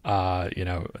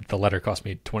 the letter cost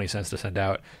me 20 cents to send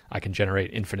out, I can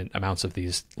generate infinite amounts of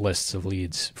these lists of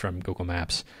leads from Google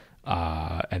Maps.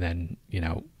 And then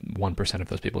 1% of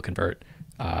those people convert.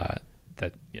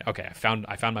 Okay, I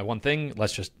found my one thing.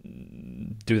 Let's just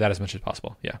do that as much as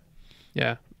possible.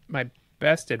 Yeah. My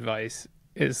best advice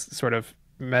is sort of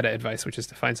meta advice, which is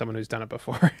to find someone who's done it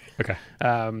before. Okay.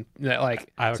 I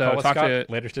have a call with Scott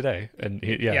later today, and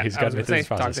he's got me through this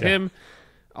process. Talk to him.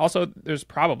 Also, there's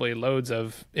probably loads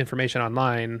of information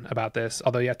online about this,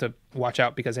 although you have to watch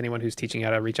out because anyone who's teaching how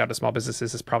to reach out to small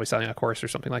businesses is probably selling a course or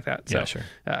something like that. So, yeah, sure.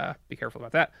 Be careful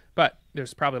about that. But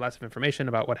there's probably lots of information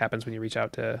about what happens when you reach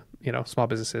out to, small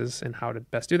businesses and how to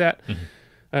best do that.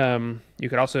 Mm-hmm. You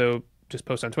could also just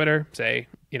post on Twitter, say,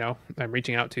 I'm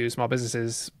reaching out to small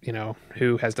businesses,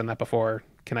 who has done that before.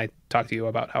 Can I talk to you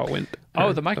about how it went?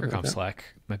 Oh, the microcom Slack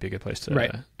might be a good place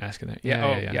to ask in there.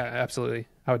 Yeah, absolutely.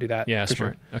 I would do that. Yeah, for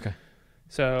smart. Sure. Okay.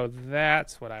 So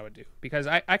that's what I would do, because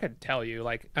I could tell you,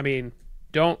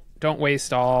 don't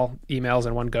waste all emails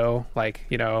in one go.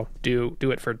 Do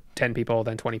it for 10 people,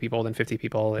 then 20 people, then 50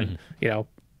 people, and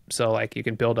so you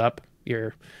can build up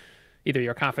either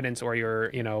your confidence or your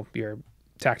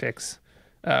tactics.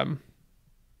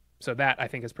 So that I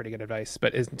think is pretty good advice.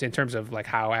 But in terms of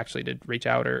how actually to reach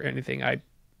out or anything, I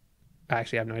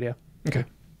actually have no idea. Okay.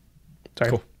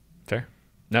 Sorry. Cool. Fair.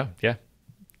 No. Yeah.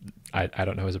 I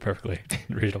don't know is a perfectly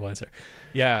reasonable answer.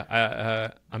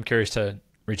 Yeah. I'm curious to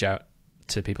reach out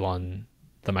to people on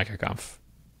the MicroConf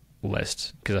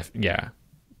list because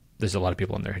there's a lot of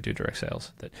people in there who do direct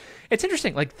sales. That it's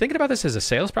interesting. Thinking about this as a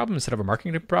sales problem instead of a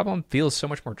marketing problem feels so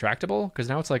much more tractable, because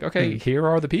now it's okay, here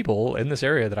are the people in this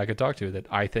area that I could talk to that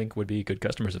I think would be good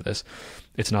customers of this.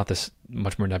 It's not this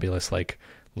much more nebulous, let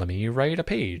me write a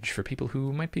page for people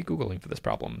who might be Googling for this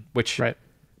problem, which I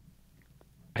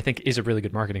think is a really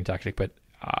good marketing tactic, but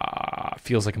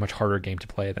feels like a much harder game to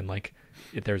play than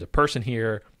if there's a person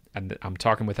here and I'm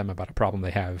talking with them about a problem they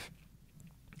have,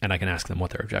 and I can ask them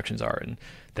what their objections are, and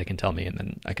they can tell me, and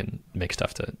then I can make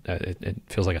stuff to. It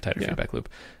feels like a tighter feedback loop.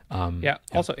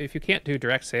 Also, if you can't do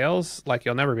direct sales,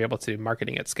 you'll never be able to do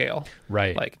marketing at scale.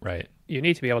 Right. Right. You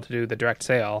need to be able to do the direct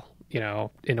sale,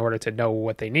 in order to know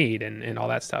what they need and all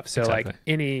that stuff. So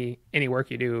exactly. Any work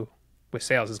you do with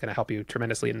sales is going to help you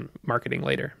tremendously in marketing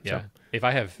later. Yeah. So,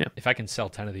 if I can sell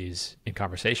 10 of these in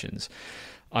conversations,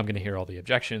 I'm going to hear all the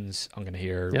objections. I'm going to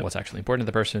hear what's actually important to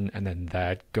the person. And then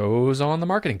that goes on the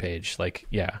marketing page.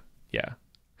 Yeah.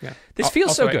 This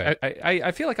feels also, so good.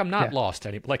 I feel like I'm not lost.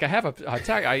 I have a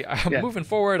tag. I'm moving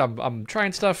forward. I'm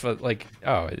trying stuff.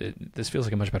 This feels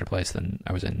like a much better place than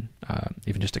I was in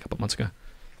even just a couple months ago.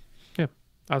 Yeah.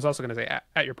 I was also going to say,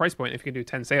 at your price point, if you can do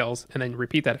 10 sales and then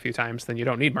repeat that a few times, then you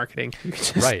don't need marketing. You can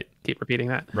just keep repeating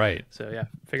that. Right. So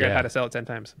figure out how to sell it 10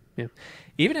 times. Yeah.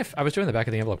 Even if I was doing the back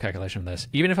of the envelope calculation of this,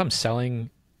 even if I'm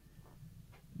selling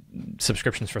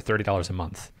subscriptions for $30 a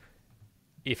month,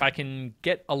 if I can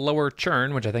get a lower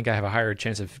churn, which I think I have a higher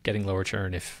chance of getting lower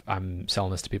churn if I'm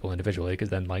selling this to people individually, because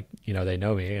then they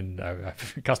know me and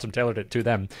I've custom tailored it to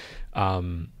them,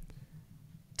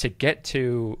 to get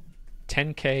to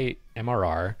 10K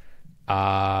MRR,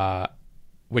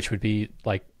 which would be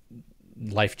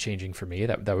life-changing for me.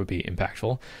 That would be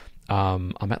impactful.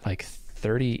 I'm at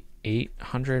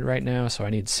 3,800 right now, so I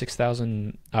need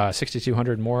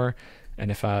 6,200 more.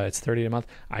 And if it's 30 a month,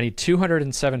 I need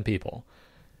 207 people.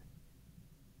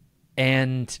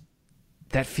 And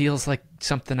that feels like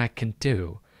something I can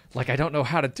do. I don't know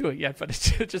how to do it yet, but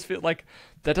it just feels like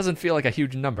that doesn't feel like a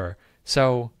huge number.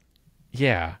 So,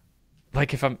 yeah.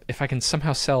 If I can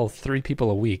somehow sell 3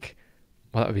 people a week,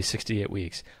 well, that would be 68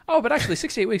 weeks. Oh, but actually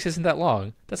 68 weeks isn't that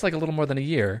long. That's a little more than a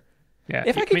year. Yeah.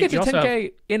 If I could get to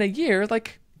 10K in a year, that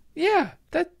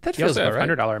feels about right.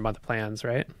 $100 a month plans,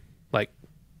 right?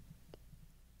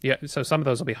 So some of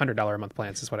those will be $100 a month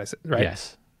plans is what I said, right?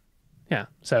 Yes. Yeah.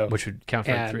 So which would count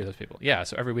for 3 of those people. Yeah.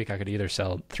 So every week I could either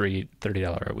sell 3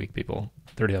 $30 a week people,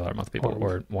 $30 a month people,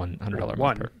 or one $100 a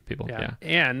month per people. Yeah.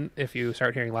 And if you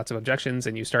start hearing lots of objections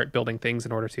and you start building things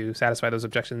in order to satisfy those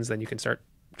objections, then you can start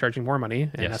charging more money,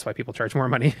 and that's why people charge more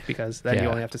money, because then you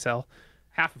only have to sell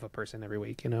half of a person every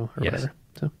week, or whatever.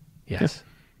 So yes.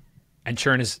 And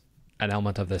churn is an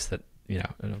element of this that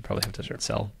it'll probably have to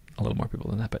sell a little more people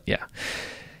than that, but yeah.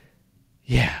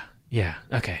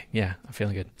 Okay. Yeah. I'm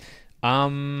feeling good.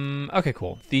 Okay,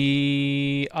 cool.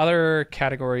 The other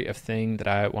category of thing that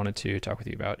I wanted to talk with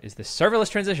you about is the serverless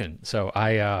transition. So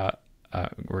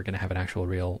we're going to have an actual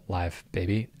real live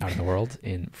baby out in the world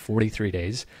in 43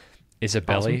 days.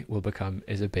 Isabelle will become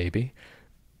Isababy,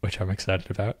 which I'm excited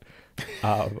about.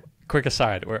 Quick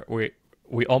aside,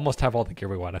 we almost have all the gear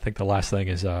we want. I think the last thing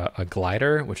is a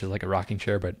glider, which is like a rocking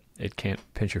chair, but it can't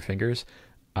pinch your fingers.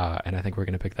 And I think we're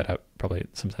going to pick that up probably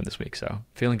sometime this week. So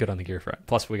feeling good on the gear front.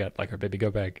 Plus we got like our baby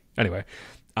go bag. Anyway,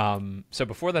 so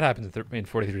before that happens in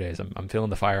 43 days, I'm feeling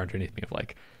the fire underneath me of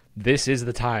like, this is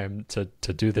the time to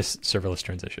do this serverless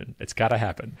transition. It's got to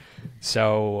happen.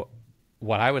 So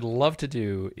what I would love to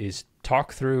do is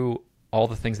talk through all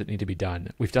the things that need to be done.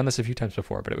 We've done this a few times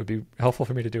before, but it would be helpful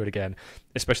for me to do it again,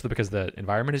 especially because the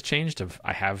environment has changed.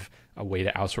 I have a way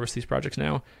to outsource these projects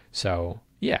now. So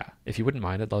yeah, if you wouldn't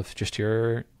mind, I'd love just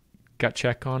your gut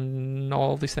check on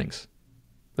all of these things.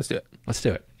 Let's do it. Let's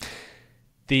do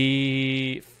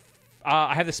it.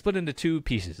 I have this split into two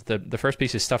pieces. The first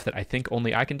piece is stuff that I think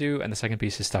only I can do, and the second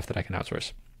piece is stuff that I can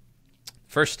outsource.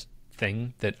 First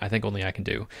thing that I think only I can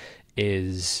do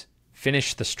is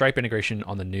finish the Stripe integration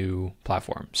on the new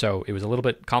platform. So it was a little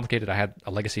bit complicated. I had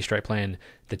a legacy Stripe plan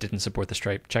that didn't support the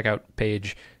Stripe checkout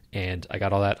page, and I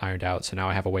got all that ironed out. So now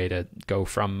I have a way to go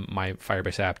from my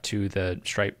Firebase app to the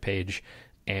Stripe page,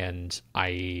 and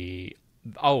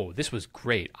this was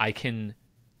great. I can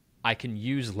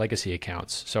use legacy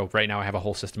accounts. So right now I have a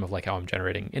whole system of like how I'm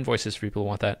generating invoices for people who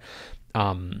want that.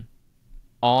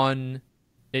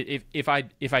 If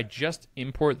I just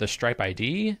import the Stripe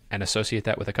ID and associate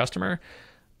that with a customer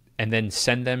and then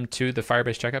send them to the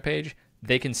Firebase checkout page,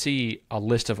 they can see a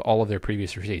list of all of their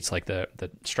previous receipts. Like the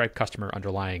Stripe customer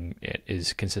underlying it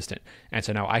is consistent. And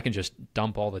so now I can just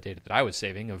dump all the data that I was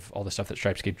saving of all the stuff that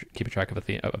Stripe's keeping track of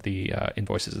the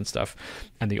invoices and stuff.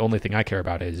 And the only thing I care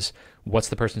about is what's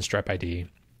the person's Stripe ID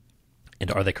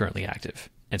and are they currently active?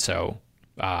 And so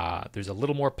there's a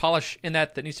little more polish in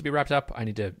that needs to be wrapped up. I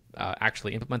need to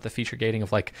actually implement the feature gating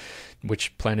of like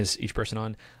which plan is each person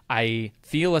on. I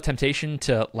feel a temptation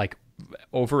to like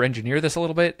over-engineer this a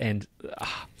little bit, and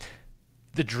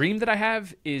the dream that I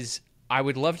have is I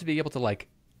would love to be able to like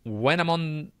when I'm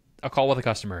on a call with a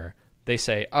customer, they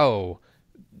say, oh,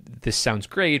 this sounds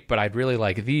great, but I'd really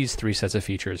like these 3 sets of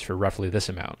features for roughly this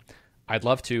amount. I'd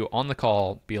love to on the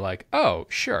call be like, oh,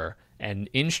 sure, and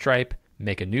in Stripe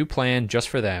make a new plan just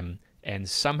for them, and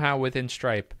somehow within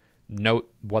Stripe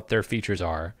note what their features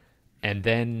are, and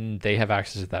then they have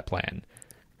access to that plan.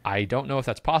 I don't know if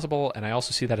that's possible, and I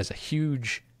also see that as a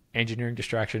huge engineering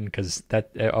distraction because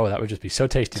that would just be so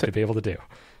tasty to be able to do.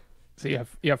 So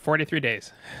you have 43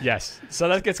 days. Yes. So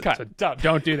that gets cut. So done.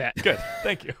 Don't do that. Good.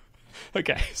 Thank you.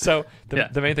 Okay. So the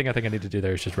main thing I think I need to do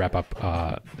there is just wrap up,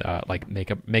 like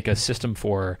make a system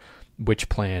for which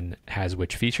plan has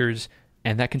which features.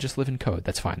 And that can just live in code.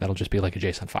 That's fine. That'll just be like a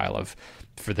JSON file of,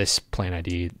 for this plan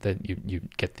ID, that you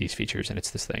get these features and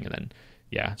it's this thing. And then,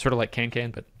 yeah, sort of like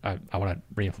CanCan, but I want to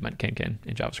re-implement CanCan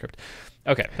in JavaScript.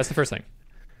 Okay, that's the first thing.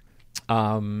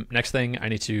 Next thing I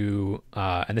need to,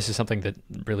 and this is something that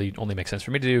really only makes sense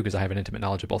for me to do because I have an intimate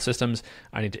knowledge of both systems,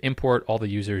 I need to import all the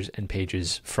users and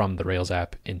pages from the Rails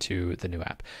app into the new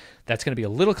app. That's going to be a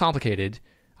little complicated.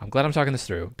 I'm glad I'm talking this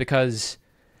through because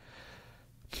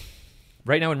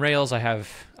right now in Rails, I have,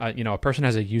 a person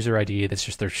has a user ID that's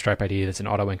just their Stripe ID, that's an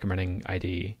auto-incrementing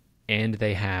ID, and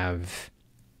they have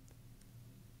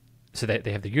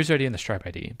the user ID and the Stripe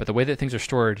ID. But the way that things are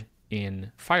stored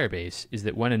in Firebase is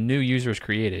that when a new user is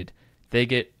created, they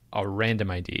get a random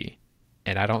ID,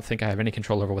 and I don't think I have any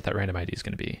control over what that random ID is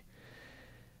going to be.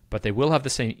 But they will have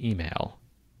the same email,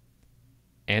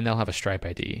 and they'll have a Stripe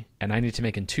ID, and I need to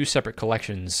make in 2 separate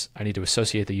collections. I need to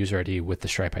associate the user ID with the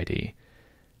Stripe ID.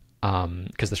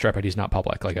 Because the Stripe ID is not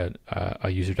public, like a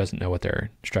user doesn't know what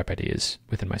their Stripe ID is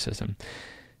within my system.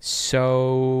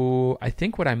 So I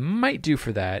think what I might do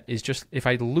for that is just if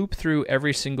I loop through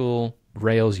every single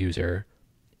Rails user,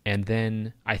 and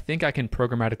then I think I can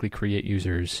programmatically create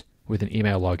users with an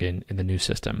email login in the new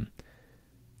system.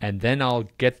 And then I'll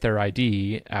get their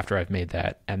ID after I've made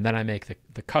that, and then I make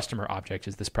the customer object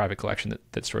is this private collection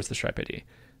that stores the Stripe ID.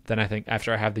 Then I think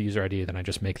after I have the user ID, then I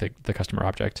just make the customer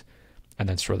object and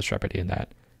then store the Stripe ID in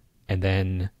that. And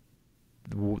then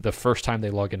the first time they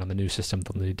log in on the new system,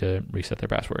 they'll need to reset their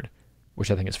password,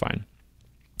 which I think is fine.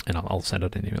 And I'll send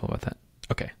out an email about that.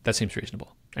 Okay, that seems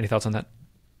reasonable. Any thoughts on that?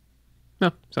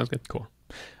 No, sounds good. Cool.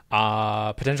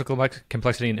 Potential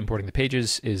complexity in importing the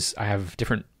pages is I have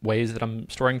different ways that I'm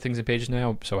storing things in pages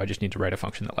now, so I just need to write a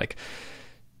function that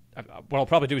what I'll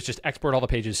probably do is just export all the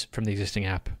pages from the existing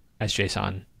app as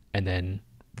JSON, and then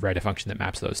write a function that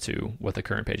maps those to what the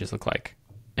current pages look like,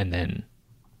 and then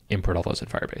import all those in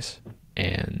Firebase.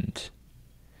 And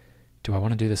do I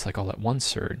want to do this like all at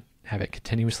once or have it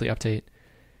continuously update?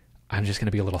 I'm just going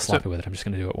to be a little sloppy with it. I'm just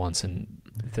going to do it once, and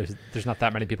there's not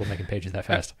that many people making pages that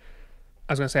fast.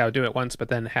 I was going to say I would do it once, but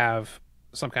then have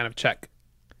some kind of check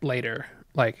later.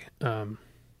 Like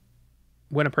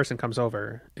when a person comes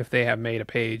over, if they have made a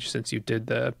page since you did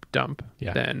the dump,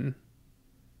 then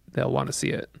they'll want to see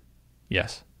it.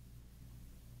 Yes.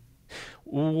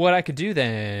 What I could do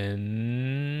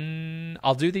then,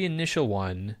 I'll do the initial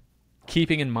one,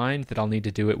 keeping in mind that I'll need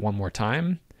to do it one more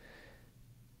time.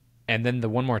 And then the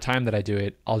one more time that I do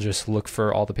it, I'll just look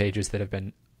for all the pages that have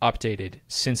been updated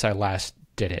since I last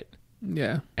did it.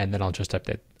 Yeah. And then I'll just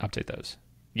update those.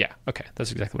 Yeah. Okay.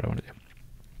 That's exactly what I want to do.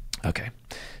 Okay.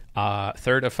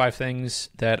 Third of 5 things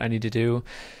that I need to do.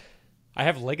 I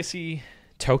have legacy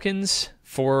tokens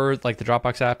for like the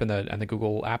Dropbox app and the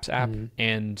Google Apps app,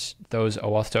 and those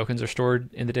OAuth tokens are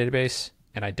stored in the database,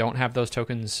 and I don't have those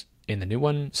tokens in the new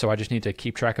one, so I just need to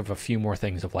keep track of a few more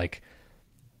things of like,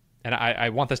 and I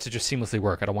want this to just seamlessly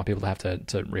work. I don't want people to have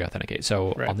to re-authenticate.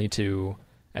 So I'll need to,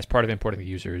 as part of importing the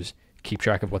users, keep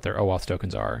track of what their OAuth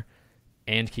tokens are,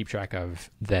 and keep track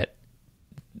of that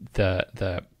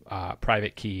the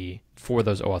private key for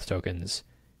those OAuth tokens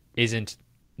isn't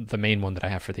the main one that I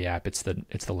have for the app. It's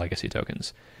the legacy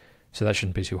tokens. So that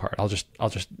shouldn't be too hard. I'll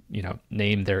just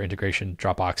name their integration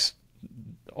Dropbox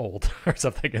old or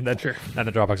something, and then and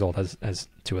the Dropbox old has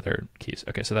 2 other keys.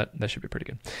 Okay, so that should be pretty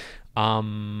good.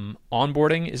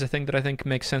 Onboarding is a thing that I think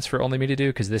makes sense for only me to do,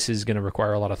 because this is going to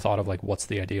require a lot of thought of like what's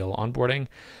the ideal onboarding.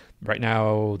 Right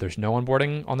now there's no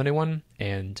onboarding on the new one,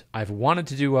 and I've wanted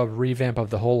to do a revamp of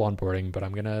the whole onboarding, but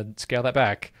I'm going to scale that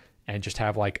back and just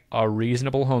have like a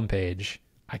reasonable homepage.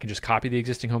 I can just copy the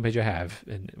existing homepage I have,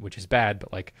 which is bad,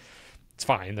 but like it's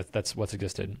fine. That's what's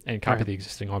existed, and copy the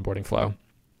existing onboarding flow.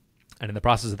 And in the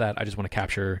process of that, I just want to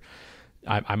capture,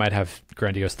 I might have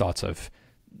grandiose thoughts of,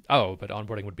 oh, but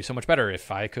onboarding would be so much better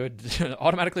if I could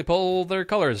automatically pull their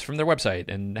colors from their website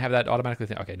and have that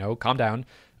automatically okay, no, calm down.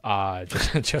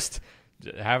 Just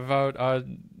have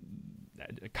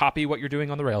copy what you're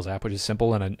doing on the Rails app, which is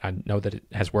simple, and I know that it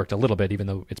has worked a little bit, even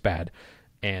though it's bad,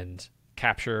 and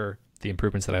capture the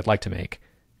improvements that I'd like to make,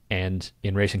 and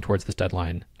in racing towards this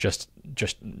deadline, just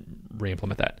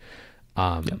re-implement that.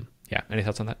 Yeah. Any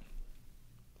thoughts on that?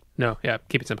 No. Yeah.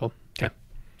 Keep it simple. Okay.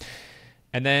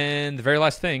 And then the very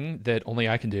last thing that only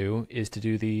I can do is to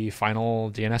do the final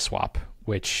DNS swap,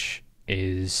 which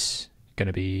is going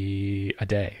to be a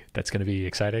day. That's going to be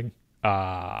exciting. So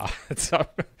I'm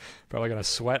probably going to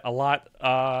sweat a lot.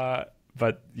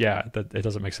 But yeah, it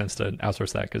doesn't make sense to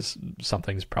outsource that, because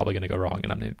something's probably going to go wrong,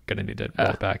 and I'm going to need to roll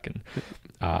it back. And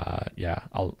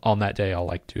on that day, I'll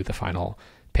like do the final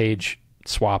page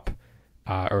swap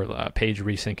or page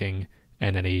resyncing,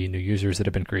 and any new users that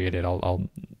have been created, I'll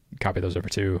copy those over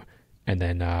too, and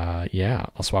then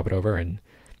I'll swap it over, and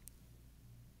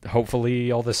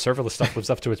hopefully all this serverless stuff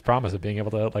lives up to its promise of being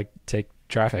able to like take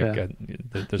traffic.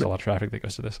 There's a lot of traffic that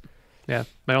goes to this. Yeah,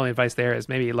 my only advice there is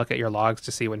maybe look at your logs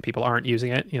to see when people aren't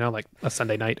using it, like a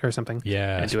Sunday night or something.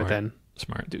 Yeah, and do it then.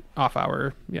 Smart. Do off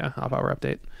hour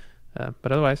update.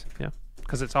 But otherwise,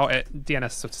 because it's all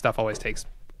DNS stuff always takes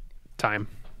time.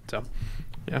 So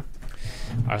yeah.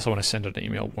 I also want to send an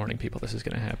email warning people this is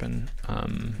going to happen.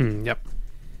 Yep.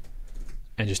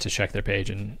 And just to check their page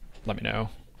and let me know.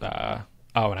 And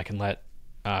I can let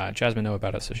Jasmine know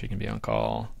about it so she can be on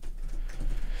call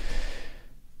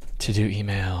to do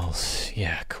emails.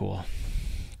 Yeah, cool.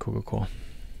 Cool.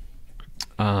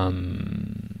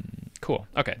 Cool.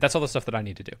 Okay, that's all the stuff that I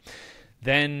need to do.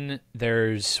 Then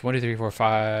there's 5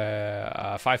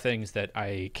 things that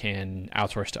I can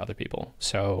outsource to other people.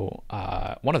 So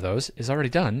one of those is already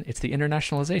done. It's the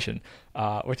internationalization,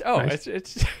 which nice.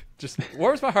 it's just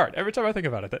warms my heart every time I think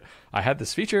about it. That I had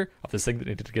this feature of this thing that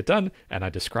needed to get done, and I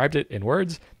described it in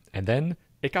words, and then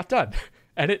it got done.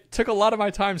 And it took a lot of my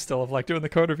time still of like doing the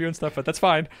code review and stuff, but that's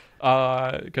fine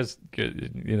because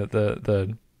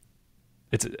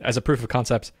it's as a proof of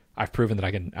concept. I've proven that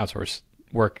I can outsource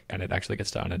work, and it actually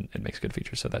gets done and it makes good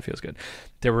features, so that feels good.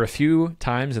 There were a few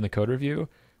times in the code review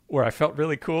where I felt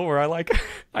really cool, where I like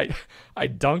I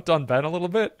dunked on Ben a little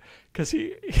bit, because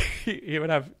he would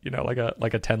have like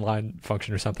a 10-line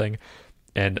function or something,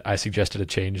 and I suggested a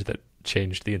change that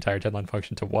changed the entire 10-line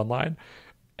function to 1 line,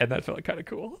 and that felt kind of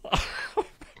cool.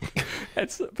 I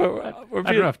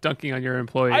don't know if dunking on your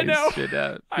employees should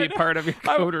be part of your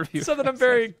code review. Something I'm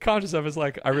very conscious of is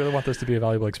like, I really want this to be a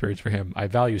valuable experience for him. I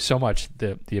value so much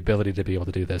the ability to be able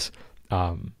to do this.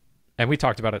 And we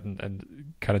talked about it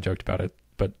and kind of joked about it,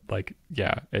 but like,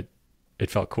 yeah, it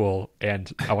felt cool,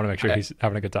 and I want to make sure he's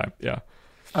having a good time. Yeah.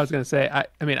 I was gonna say,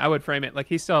 I mean, I would frame it like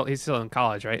he's still in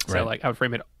college, right? So Right. like I would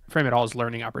frame it all as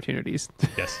learning opportunities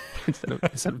Yes. instead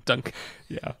of dunk.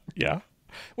 Yeah. Yeah.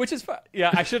 Which is fine.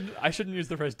 Yeah, I shouldn't use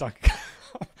the phrase dunk.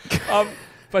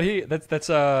 But that's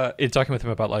in talking with him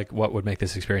about like what would make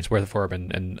this experience worth it for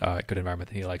him and good environment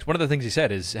that he likes. One of the things he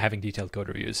said is having detailed code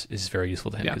reviews is very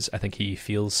useful to him because I think he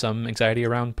feels some anxiety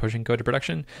around pushing code to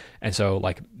production, and so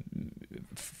like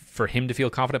for him to feel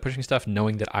confident pushing stuff,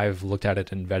 knowing that I've looked at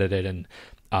it and vetted it and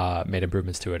made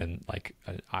improvements to it, and like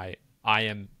I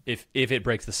am, if it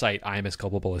breaks the site, I am as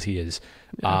culpable as he is.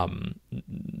 Yeah.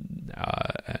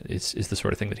 Is the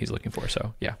sort of thing that he's looking for.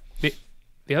 So yeah.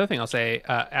 The other thing I'll say,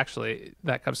 actually,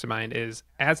 that comes to mind is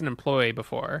as an employee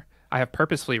before, I have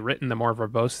purposefully written the more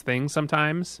verbose things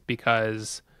sometimes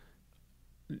because,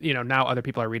 now other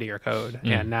people are reading your code.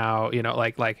 And now,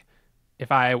 like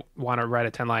if I want to write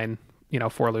a 10-line,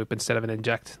 for loop instead of an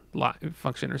inject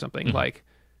function or something, like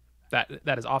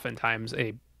that is oftentimes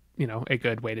a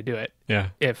good way to do it. Yeah.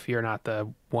 If you're not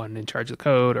the one in charge of the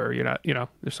code or you're not,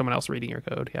 there's someone else reading your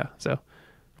code. Yeah. So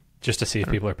Just to see if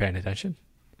people are paying attention.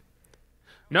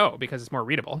 no, because it's more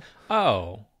readable.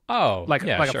 Oh, Like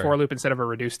yeah, a sure. for loop instead of a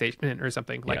reduce statement or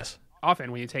something. Like Yes.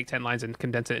 often when you take 10 lines and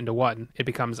condense it into one, it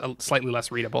becomes slightly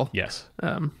less readable. Yes.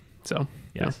 So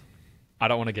Yes. I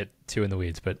don't want to get too in the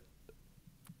weeds, but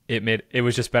it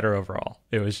was just better overall.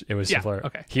 It was Yeah, simpler.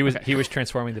 okay, He was okay. he was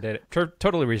transforming the data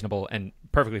totally reasonable and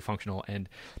perfectly functional and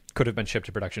could have been shipped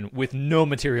to production with no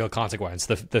material consequence.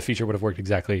 The feature would have worked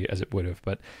exactly as it would have,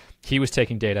 but he was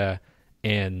taking data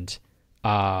and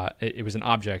it was an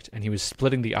object, and he was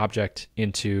splitting the object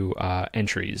into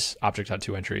entries,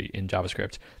 object.toEntry in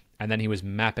JavaScript, and then he was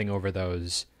mapping over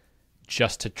those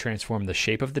just to transform the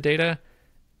shape of the data.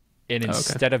 And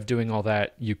instead of doing all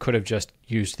that, you could have just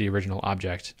used the original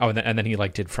object. Oh, and then he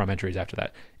like did from entries after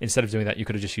that. Instead of doing that, you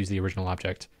could have just used the original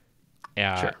object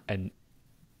and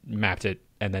mapped it,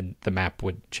 and then the map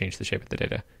would change the shape of the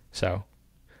data. So,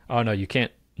 oh no, you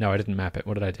can't. No, I didn't map it.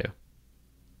 What did I do?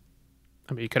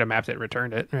 I mean, you could have mapped it and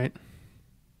returned it, right?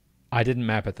 I didn't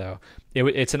map it though.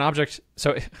 It's an object.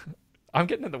 So I'm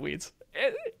getting in the weeds.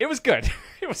 It was good.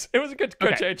 It was a good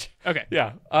change. Okay.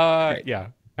 Yeah. Great. Yeah.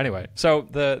 Anyway, so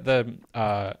the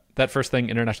that first thing,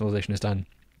 internationalization, is done.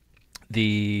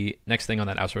 The next thing on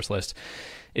that outsource list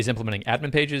is implementing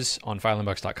admin pages on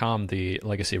FileInbox.com, the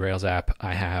legacy Rails app.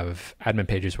 I have admin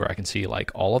pages where I can see like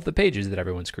all of the pages that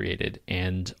everyone's created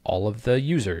and all of the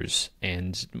users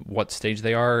and what stage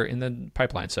they are in the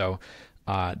pipeline. So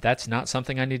that's not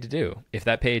something I need to do. If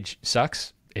that page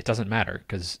sucks, it doesn't matter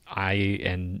because I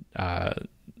and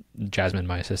Jasmine,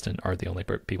 my assistant, are the only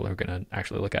people who are going to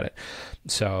actually look at it.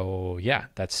 So yeah,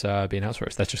 that's being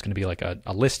outsourced. That's just going to be like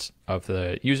a list of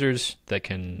the users that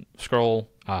can scroll.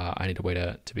 I need a way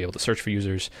to be able to search for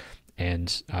users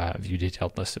and view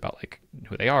detailed lists about like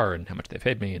who they are and how much they've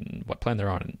paid me and what plan they're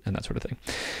on and that sort of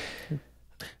thing.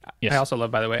 Yes. I also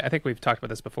love, by the way, I think we've talked about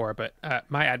this before, but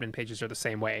my admin pages are the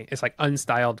same way. It's like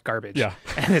unstyled garbage. Yeah.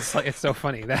 And it's so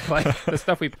funny that like the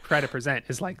stuff we try to present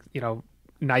is like,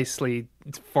 nicely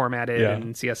formatted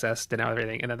and CSS and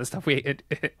everything, and then the stuff we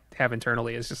have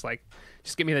internally is just like,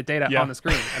 just give me the data on the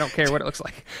screen. I don't care what it looks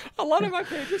like. A lot of my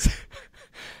pages.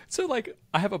 So like,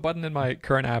 I have a button in my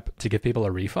current app to give people a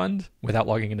refund without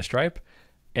logging into Stripe,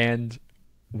 and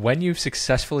when you've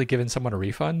successfully given someone a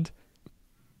refund,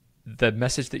 the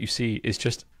message that you see is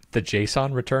just the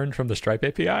JSON returned from the Stripe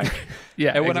API.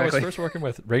 Yeah, and when I was exactly. first working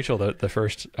with Rachel, the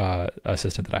first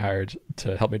assistant that I hired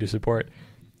to help me do support,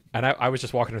 and I was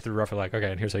just walking her through roughly like,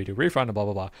 okay, and here's how you do refund and blah,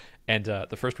 blah, blah. And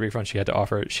the first refund she had to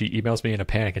offer, she emails me in a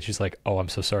panic and she's like, oh, I'm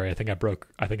so sorry. I think I broke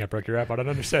your app. I don't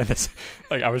understand this.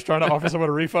 Like I was trying to offer someone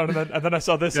a refund and then I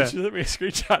saw this and she sent me a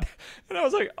screenshot. And I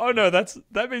was like, oh no,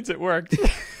 that means it worked.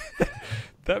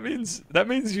 that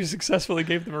means you successfully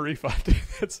gave them a refund.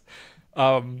 That's,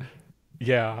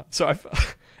 yeah. So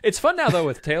it's fun now though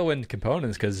with Tailwind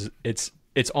components because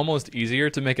it's almost easier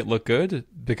to make it look good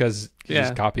because you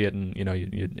just copy it and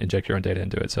you inject your own data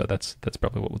into it. So that's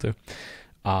probably what we'll do.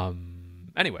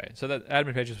 Anyway, so that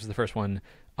admin pages was the first one.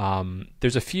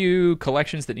 There's a few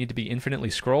collections that need to be infinitely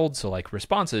scrolled. So like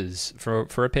responses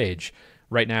for a page.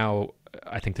 Right now,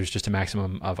 I think there's just a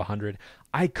maximum of 100.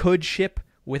 I could ship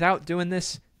without doing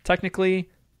this technically,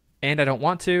 and I don't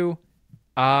want to.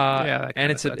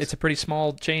 And it's a pretty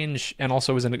small change, and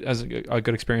also is a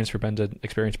good experience for Ben to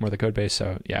experience more of the code base.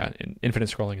 So yeah, infinite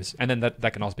scrolling is, and then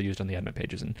that can also be used on the admin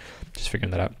pages, and just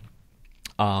figuring that out.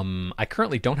 I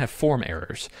currently don't have form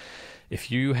errors.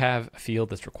 If you have a field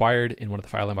that's required in one of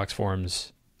the FileInbox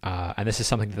forms, and this is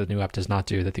something that the new app does not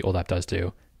do that the old app does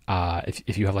do,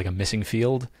 if you have like a missing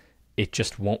field it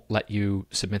just won't let you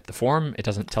submit the form. It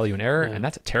doesn't tell you an error, and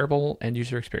that's a terrible end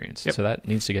user experience. Yep. So that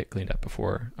needs to get cleaned up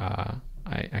before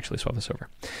I actually swap this over.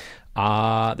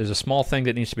 There's a small thing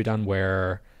that needs to be done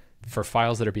where for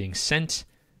files that are being sent,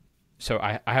 so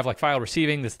I have like file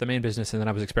receiving, that's the main business, and then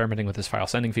I was experimenting with this file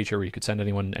sending feature where you could send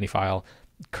anyone any file.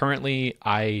 Currently,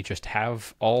 I just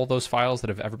have all those files that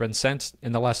have ever been sent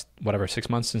in the last, 6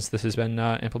 months since this has been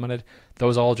implemented.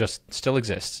 Those all just still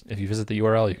exist. If you visit the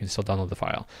URL, you can still download the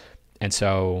file. And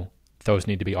so those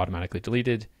need to be automatically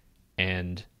deleted,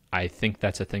 and I think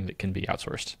that's a thing that can be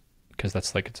outsourced because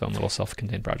that's like its own little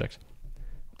self-contained project.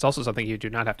 It's also something you do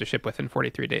not have to ship within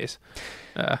 43 days.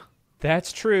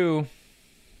 That's true.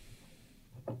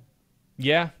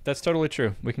 Yeah, that's totally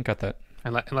true. We can cut that.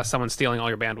 Unless someone's stealing all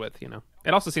your bandwidth,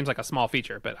 It also seems like a small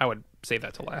feature, but I would save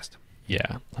that to last.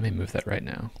 Yeah, let me move that right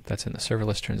now. That's in the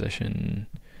serverless transition.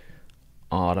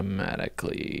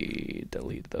 Automatically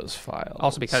delete those files.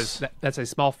 Also because that's a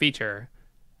small feature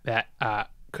that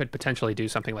could potentially do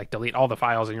something like delete all the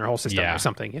files in your whole system or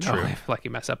something, true. If like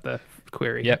you mess up the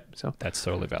query. Yep, so that's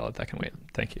totally valid. That can wait.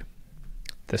 Thank you.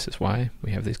 This is why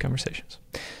we have these conversations.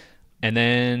 And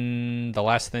then the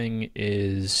last thing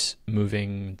is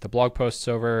moving the blog posts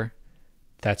over.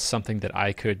 That's something that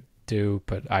I could do,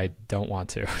 but I don't want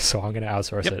to, so I'm going to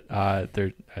outsource it. I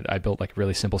built like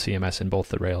really simple CMS in both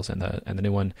the Rails and the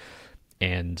new one,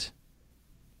 and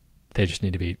they just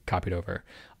need to be copied over.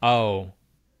 Oh,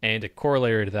 and a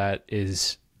corollary to that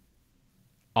is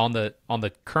on the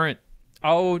current.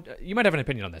 Oh, you might have an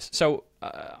opinion on this. So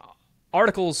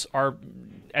articles are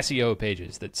SEO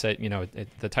pages that say,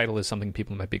 the title is something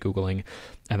people might be Googling,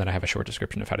 and then I have a short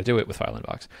description of how to do it with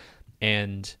FileInbox.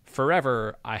 And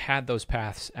forever, I had those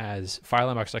paths as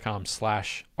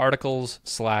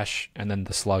fileinbox.com/articles/ and then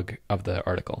the slug of the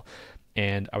article.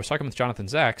 And I was talking with Jonathan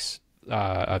Zacks,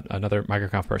 another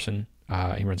MicroConf person.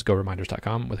 He runs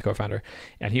GoReminders.com with a co-founder.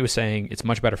 And he was saying it's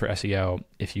much better for SEO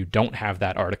if you don't have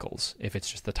that articles, if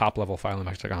it's just the top level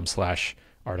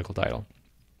fileinbox.com/article title.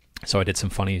 So I did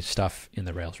some funny stuff in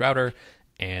the Rails router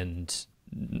and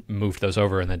moved those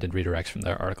over and then did redirects from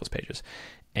the articles pages.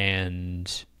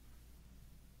 And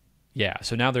yeah,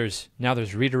 so now there's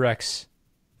redirects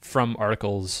from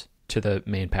articles to the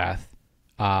main path.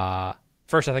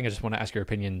 First, I think I just want to ask your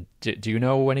opinion. Do you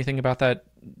know anything about that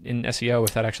in SEO,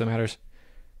 if that actually matters?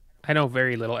 I know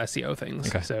very little SEO things.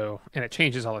 Okay. So, and it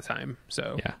changes all the time.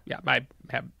 So yeah, I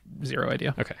have zero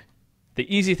idea. Okay.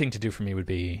 The easy thing to do for me would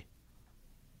be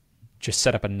just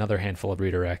set up another handful of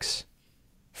redirects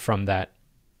from that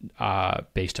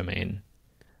base domain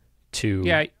to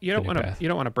you don't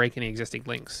want to break any existing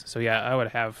links. So yeah, I would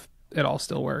have it all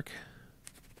still work.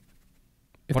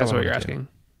 If that's what you're asking.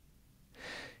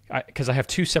 Because I have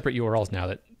two separate URLs now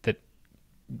that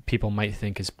people might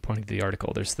think is pointing to the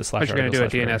article. There's the /. But you're going to do a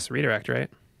DNS redirect, right?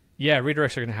 Yeah,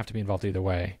 redirects are going to have to be involved either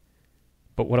way.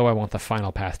 But what do I want the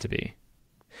final path to be?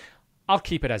 I'll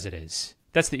keep it as it is.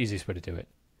 That's the easiest way to do it.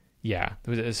 Yeah,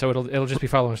 so it'll just be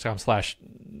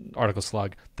fileinbox.com/article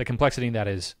slug. The complexity in that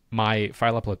is my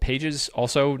file upload pages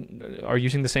also are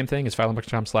using the same thing as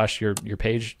fileinbox.com/your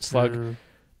page slug,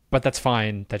 but that's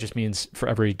fine. That just means for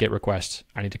every GET request,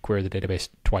 I need to query the database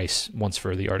twice, once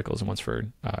for the articles and once for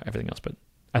everything else. But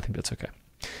I think that's okay.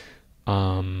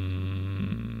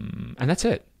 And that's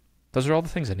it. Those are all the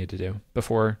things I need to do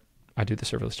before I do the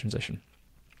serverless transition.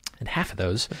 And half of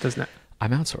those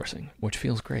I'm outsourcing, which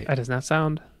feels great. That does not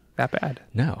sound that bad.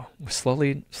 No, we're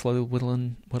slowly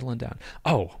whittling down.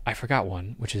 Oh, I forgot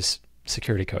one, which is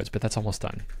security codes, but that's almost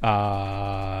done.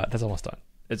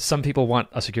 Some people want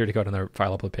a security code on their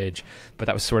file upload page, but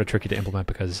that was sort of tricky to implement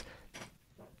because,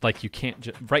 like, you can't.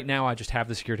 Right now, I just have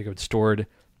the security code stored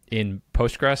in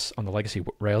Postgres on the legacy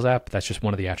Rails app. That's just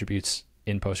one of the attributes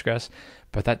in Postgres,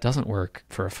 but that doesn't work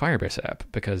for a Firebase app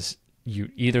because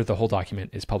either the whole document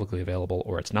is publicly available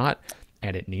or it's not.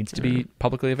 And it needs to be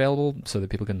publicly available so that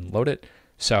people can load it.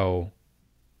 So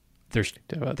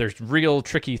there's real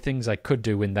tricky things I could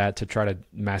do in that to try to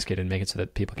mask it and make it so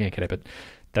that people can't get it. But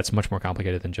that's much more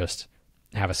complicated than just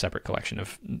have a separate collection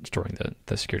of storing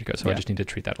the security code. So I just need to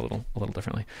treat that a little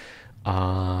differently.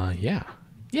 Yeah,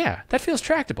 that feels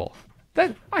tractable.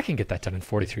 That I can get that done in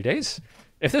 43 days.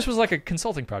 If this was like a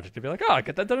consulting project, I'd be like, I'll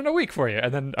get that done in a week for you.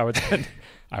 And then I would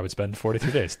spend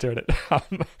 43 days doing it.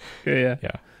 Yeah.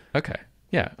 Okay.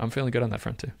 Yeah, I'm feeling good on that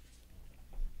front too.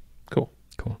 Cool.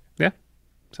 Yeah,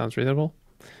 sounds reasonable.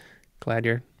 Glad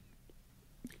you're,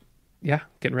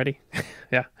 getting ready.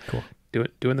 Yeah, cool.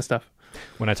 Doing the stuff.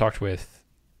 When I talked with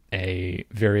a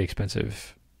very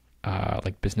expensive,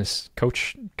 like business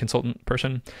coach consultant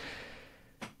person,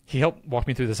 he helped walk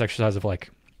me through this exercise of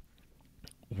like,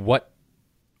 what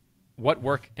what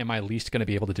work am I least going to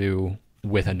be able to do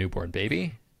with a newborn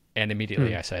baby? And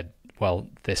immediately I said, well,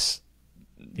 this,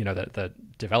 the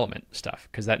development stuff,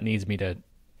 because that needs me to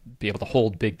be able to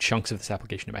hold big chunks of this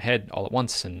application in my head all at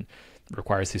once, and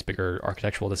requires these bigger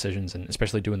architectural decisions, and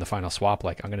especially doing the final swap,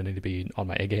 like I'm going to need to be on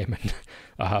my A game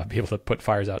and be able to put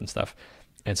fires out and stuff.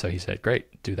 And so he said,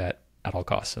 great, do that at all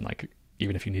costs. And like,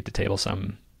 even if you need to table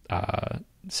some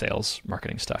sales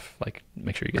marketing stuff, like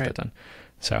make sure you get that done.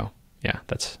 So yeah,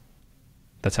 that's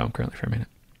how I'm currently framing it.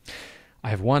 I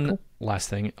have one last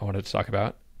thing I wanted to talk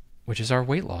about, which is our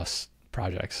weight loss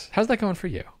projects. How's that going for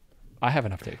you? I have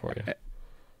an update for you.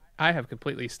 I have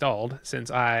completely stalled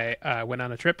since I went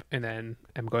on a trip and then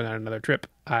am going on another trip.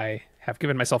 I have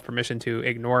given myself permission to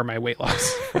ignore my weight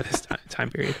loss for this time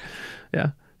period.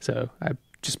 Yeah. So I've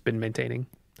just been maintaining.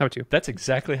 How about you? That's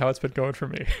exactly how it's been going for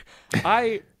me.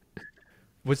 I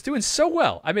was doing so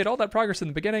well. I made all that progress in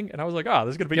the beginning, and I was like,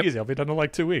 this is going to be easy. I'll be done in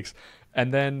like 2 weeks.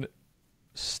 And then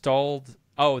stalled.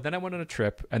 Then I went on a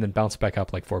trip and then bounced back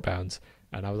up like 4 pounds.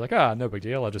 And I was like, no big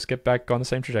deal. I'll just get back on the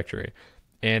same trajectory.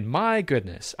 And my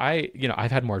goodness, I've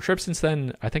had more trips since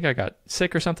then. I think I got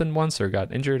sick or something once, or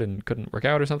got injured and couldn't work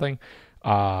out or something.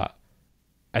 And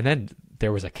then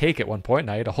there was a cake at one point,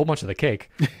 and I ate a whole bunch of the cake.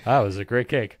 That was a great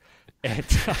cake. And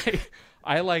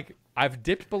I've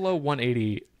dipped below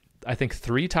 180, I think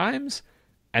 3 times,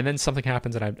 and then something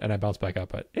happens and I bounce back up.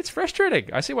 But it's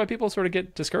frustrating. I see why people sort of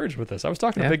get discouraged with this. I was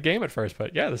talking a big game at first,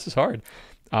 but yeah, this is hard.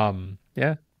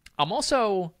 Yeah. I'm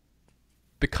also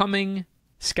becoming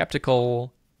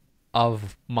skeptical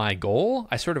of my goal.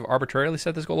 I sort of arbitrarily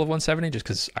set this goal of 170 just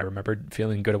because I remembered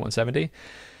feeling good at 170.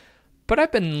 But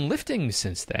I've been lifting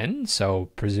since then, so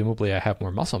presumably I have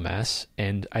more muscle mass.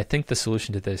 And I think the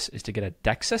solution to this is to get a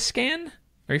DEXA scan.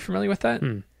 Are you familiar with that?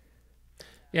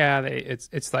 Yeah,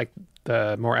 it's like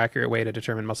the more accurate way to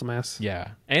determine muscle mass. Yeah,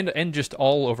 and just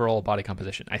all overall body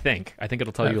composition. I think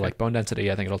it'll tell you like bone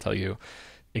density. I think it'll tell you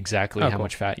exactly how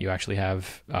much fat you actually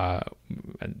have.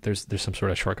 There's some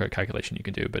sort of shortcut calculation you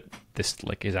can do, but this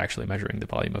like is actually measuring the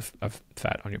volume of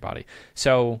fat on your body.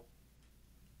 So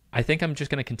I think I'm just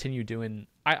going to continue doing.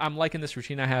 I'm liking this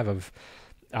routine I have of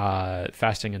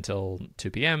fasting until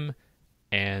 2 p.m.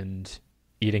 and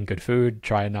eating good food,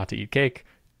 trying not to eat cake,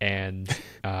 and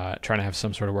trying to have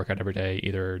some sort of workout every day,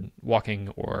 either walking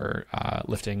or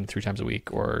lifting 3 times a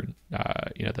week, or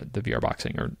the VR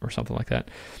boxing or something like that.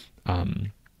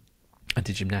 I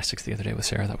did gymnastics the other day with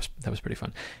Sarah. That was pretty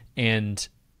fun. And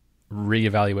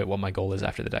reevaluate what my goal is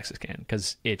after the DEXA scan,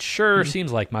 because it sure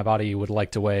seems like my body would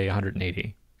like to weigh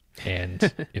 180.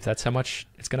 And if that's how much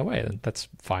it's going to weigh, then that's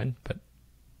fine. But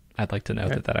I'd like to know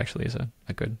that actually is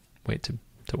a good weight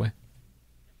to weigh.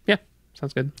 Yeah,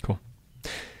 sounds good. Cool.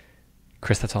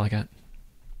 Chris, that's all I got.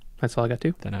 That's all I got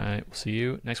too. Then I will see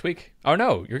you next week. Oh,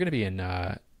 no, you're going to be in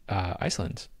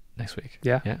Iceland next week.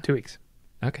 Yeah, 2 weeks.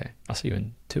 Okay, I'll see you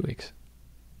in 2 weeks.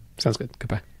 Sounds good.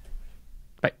 Goodbye.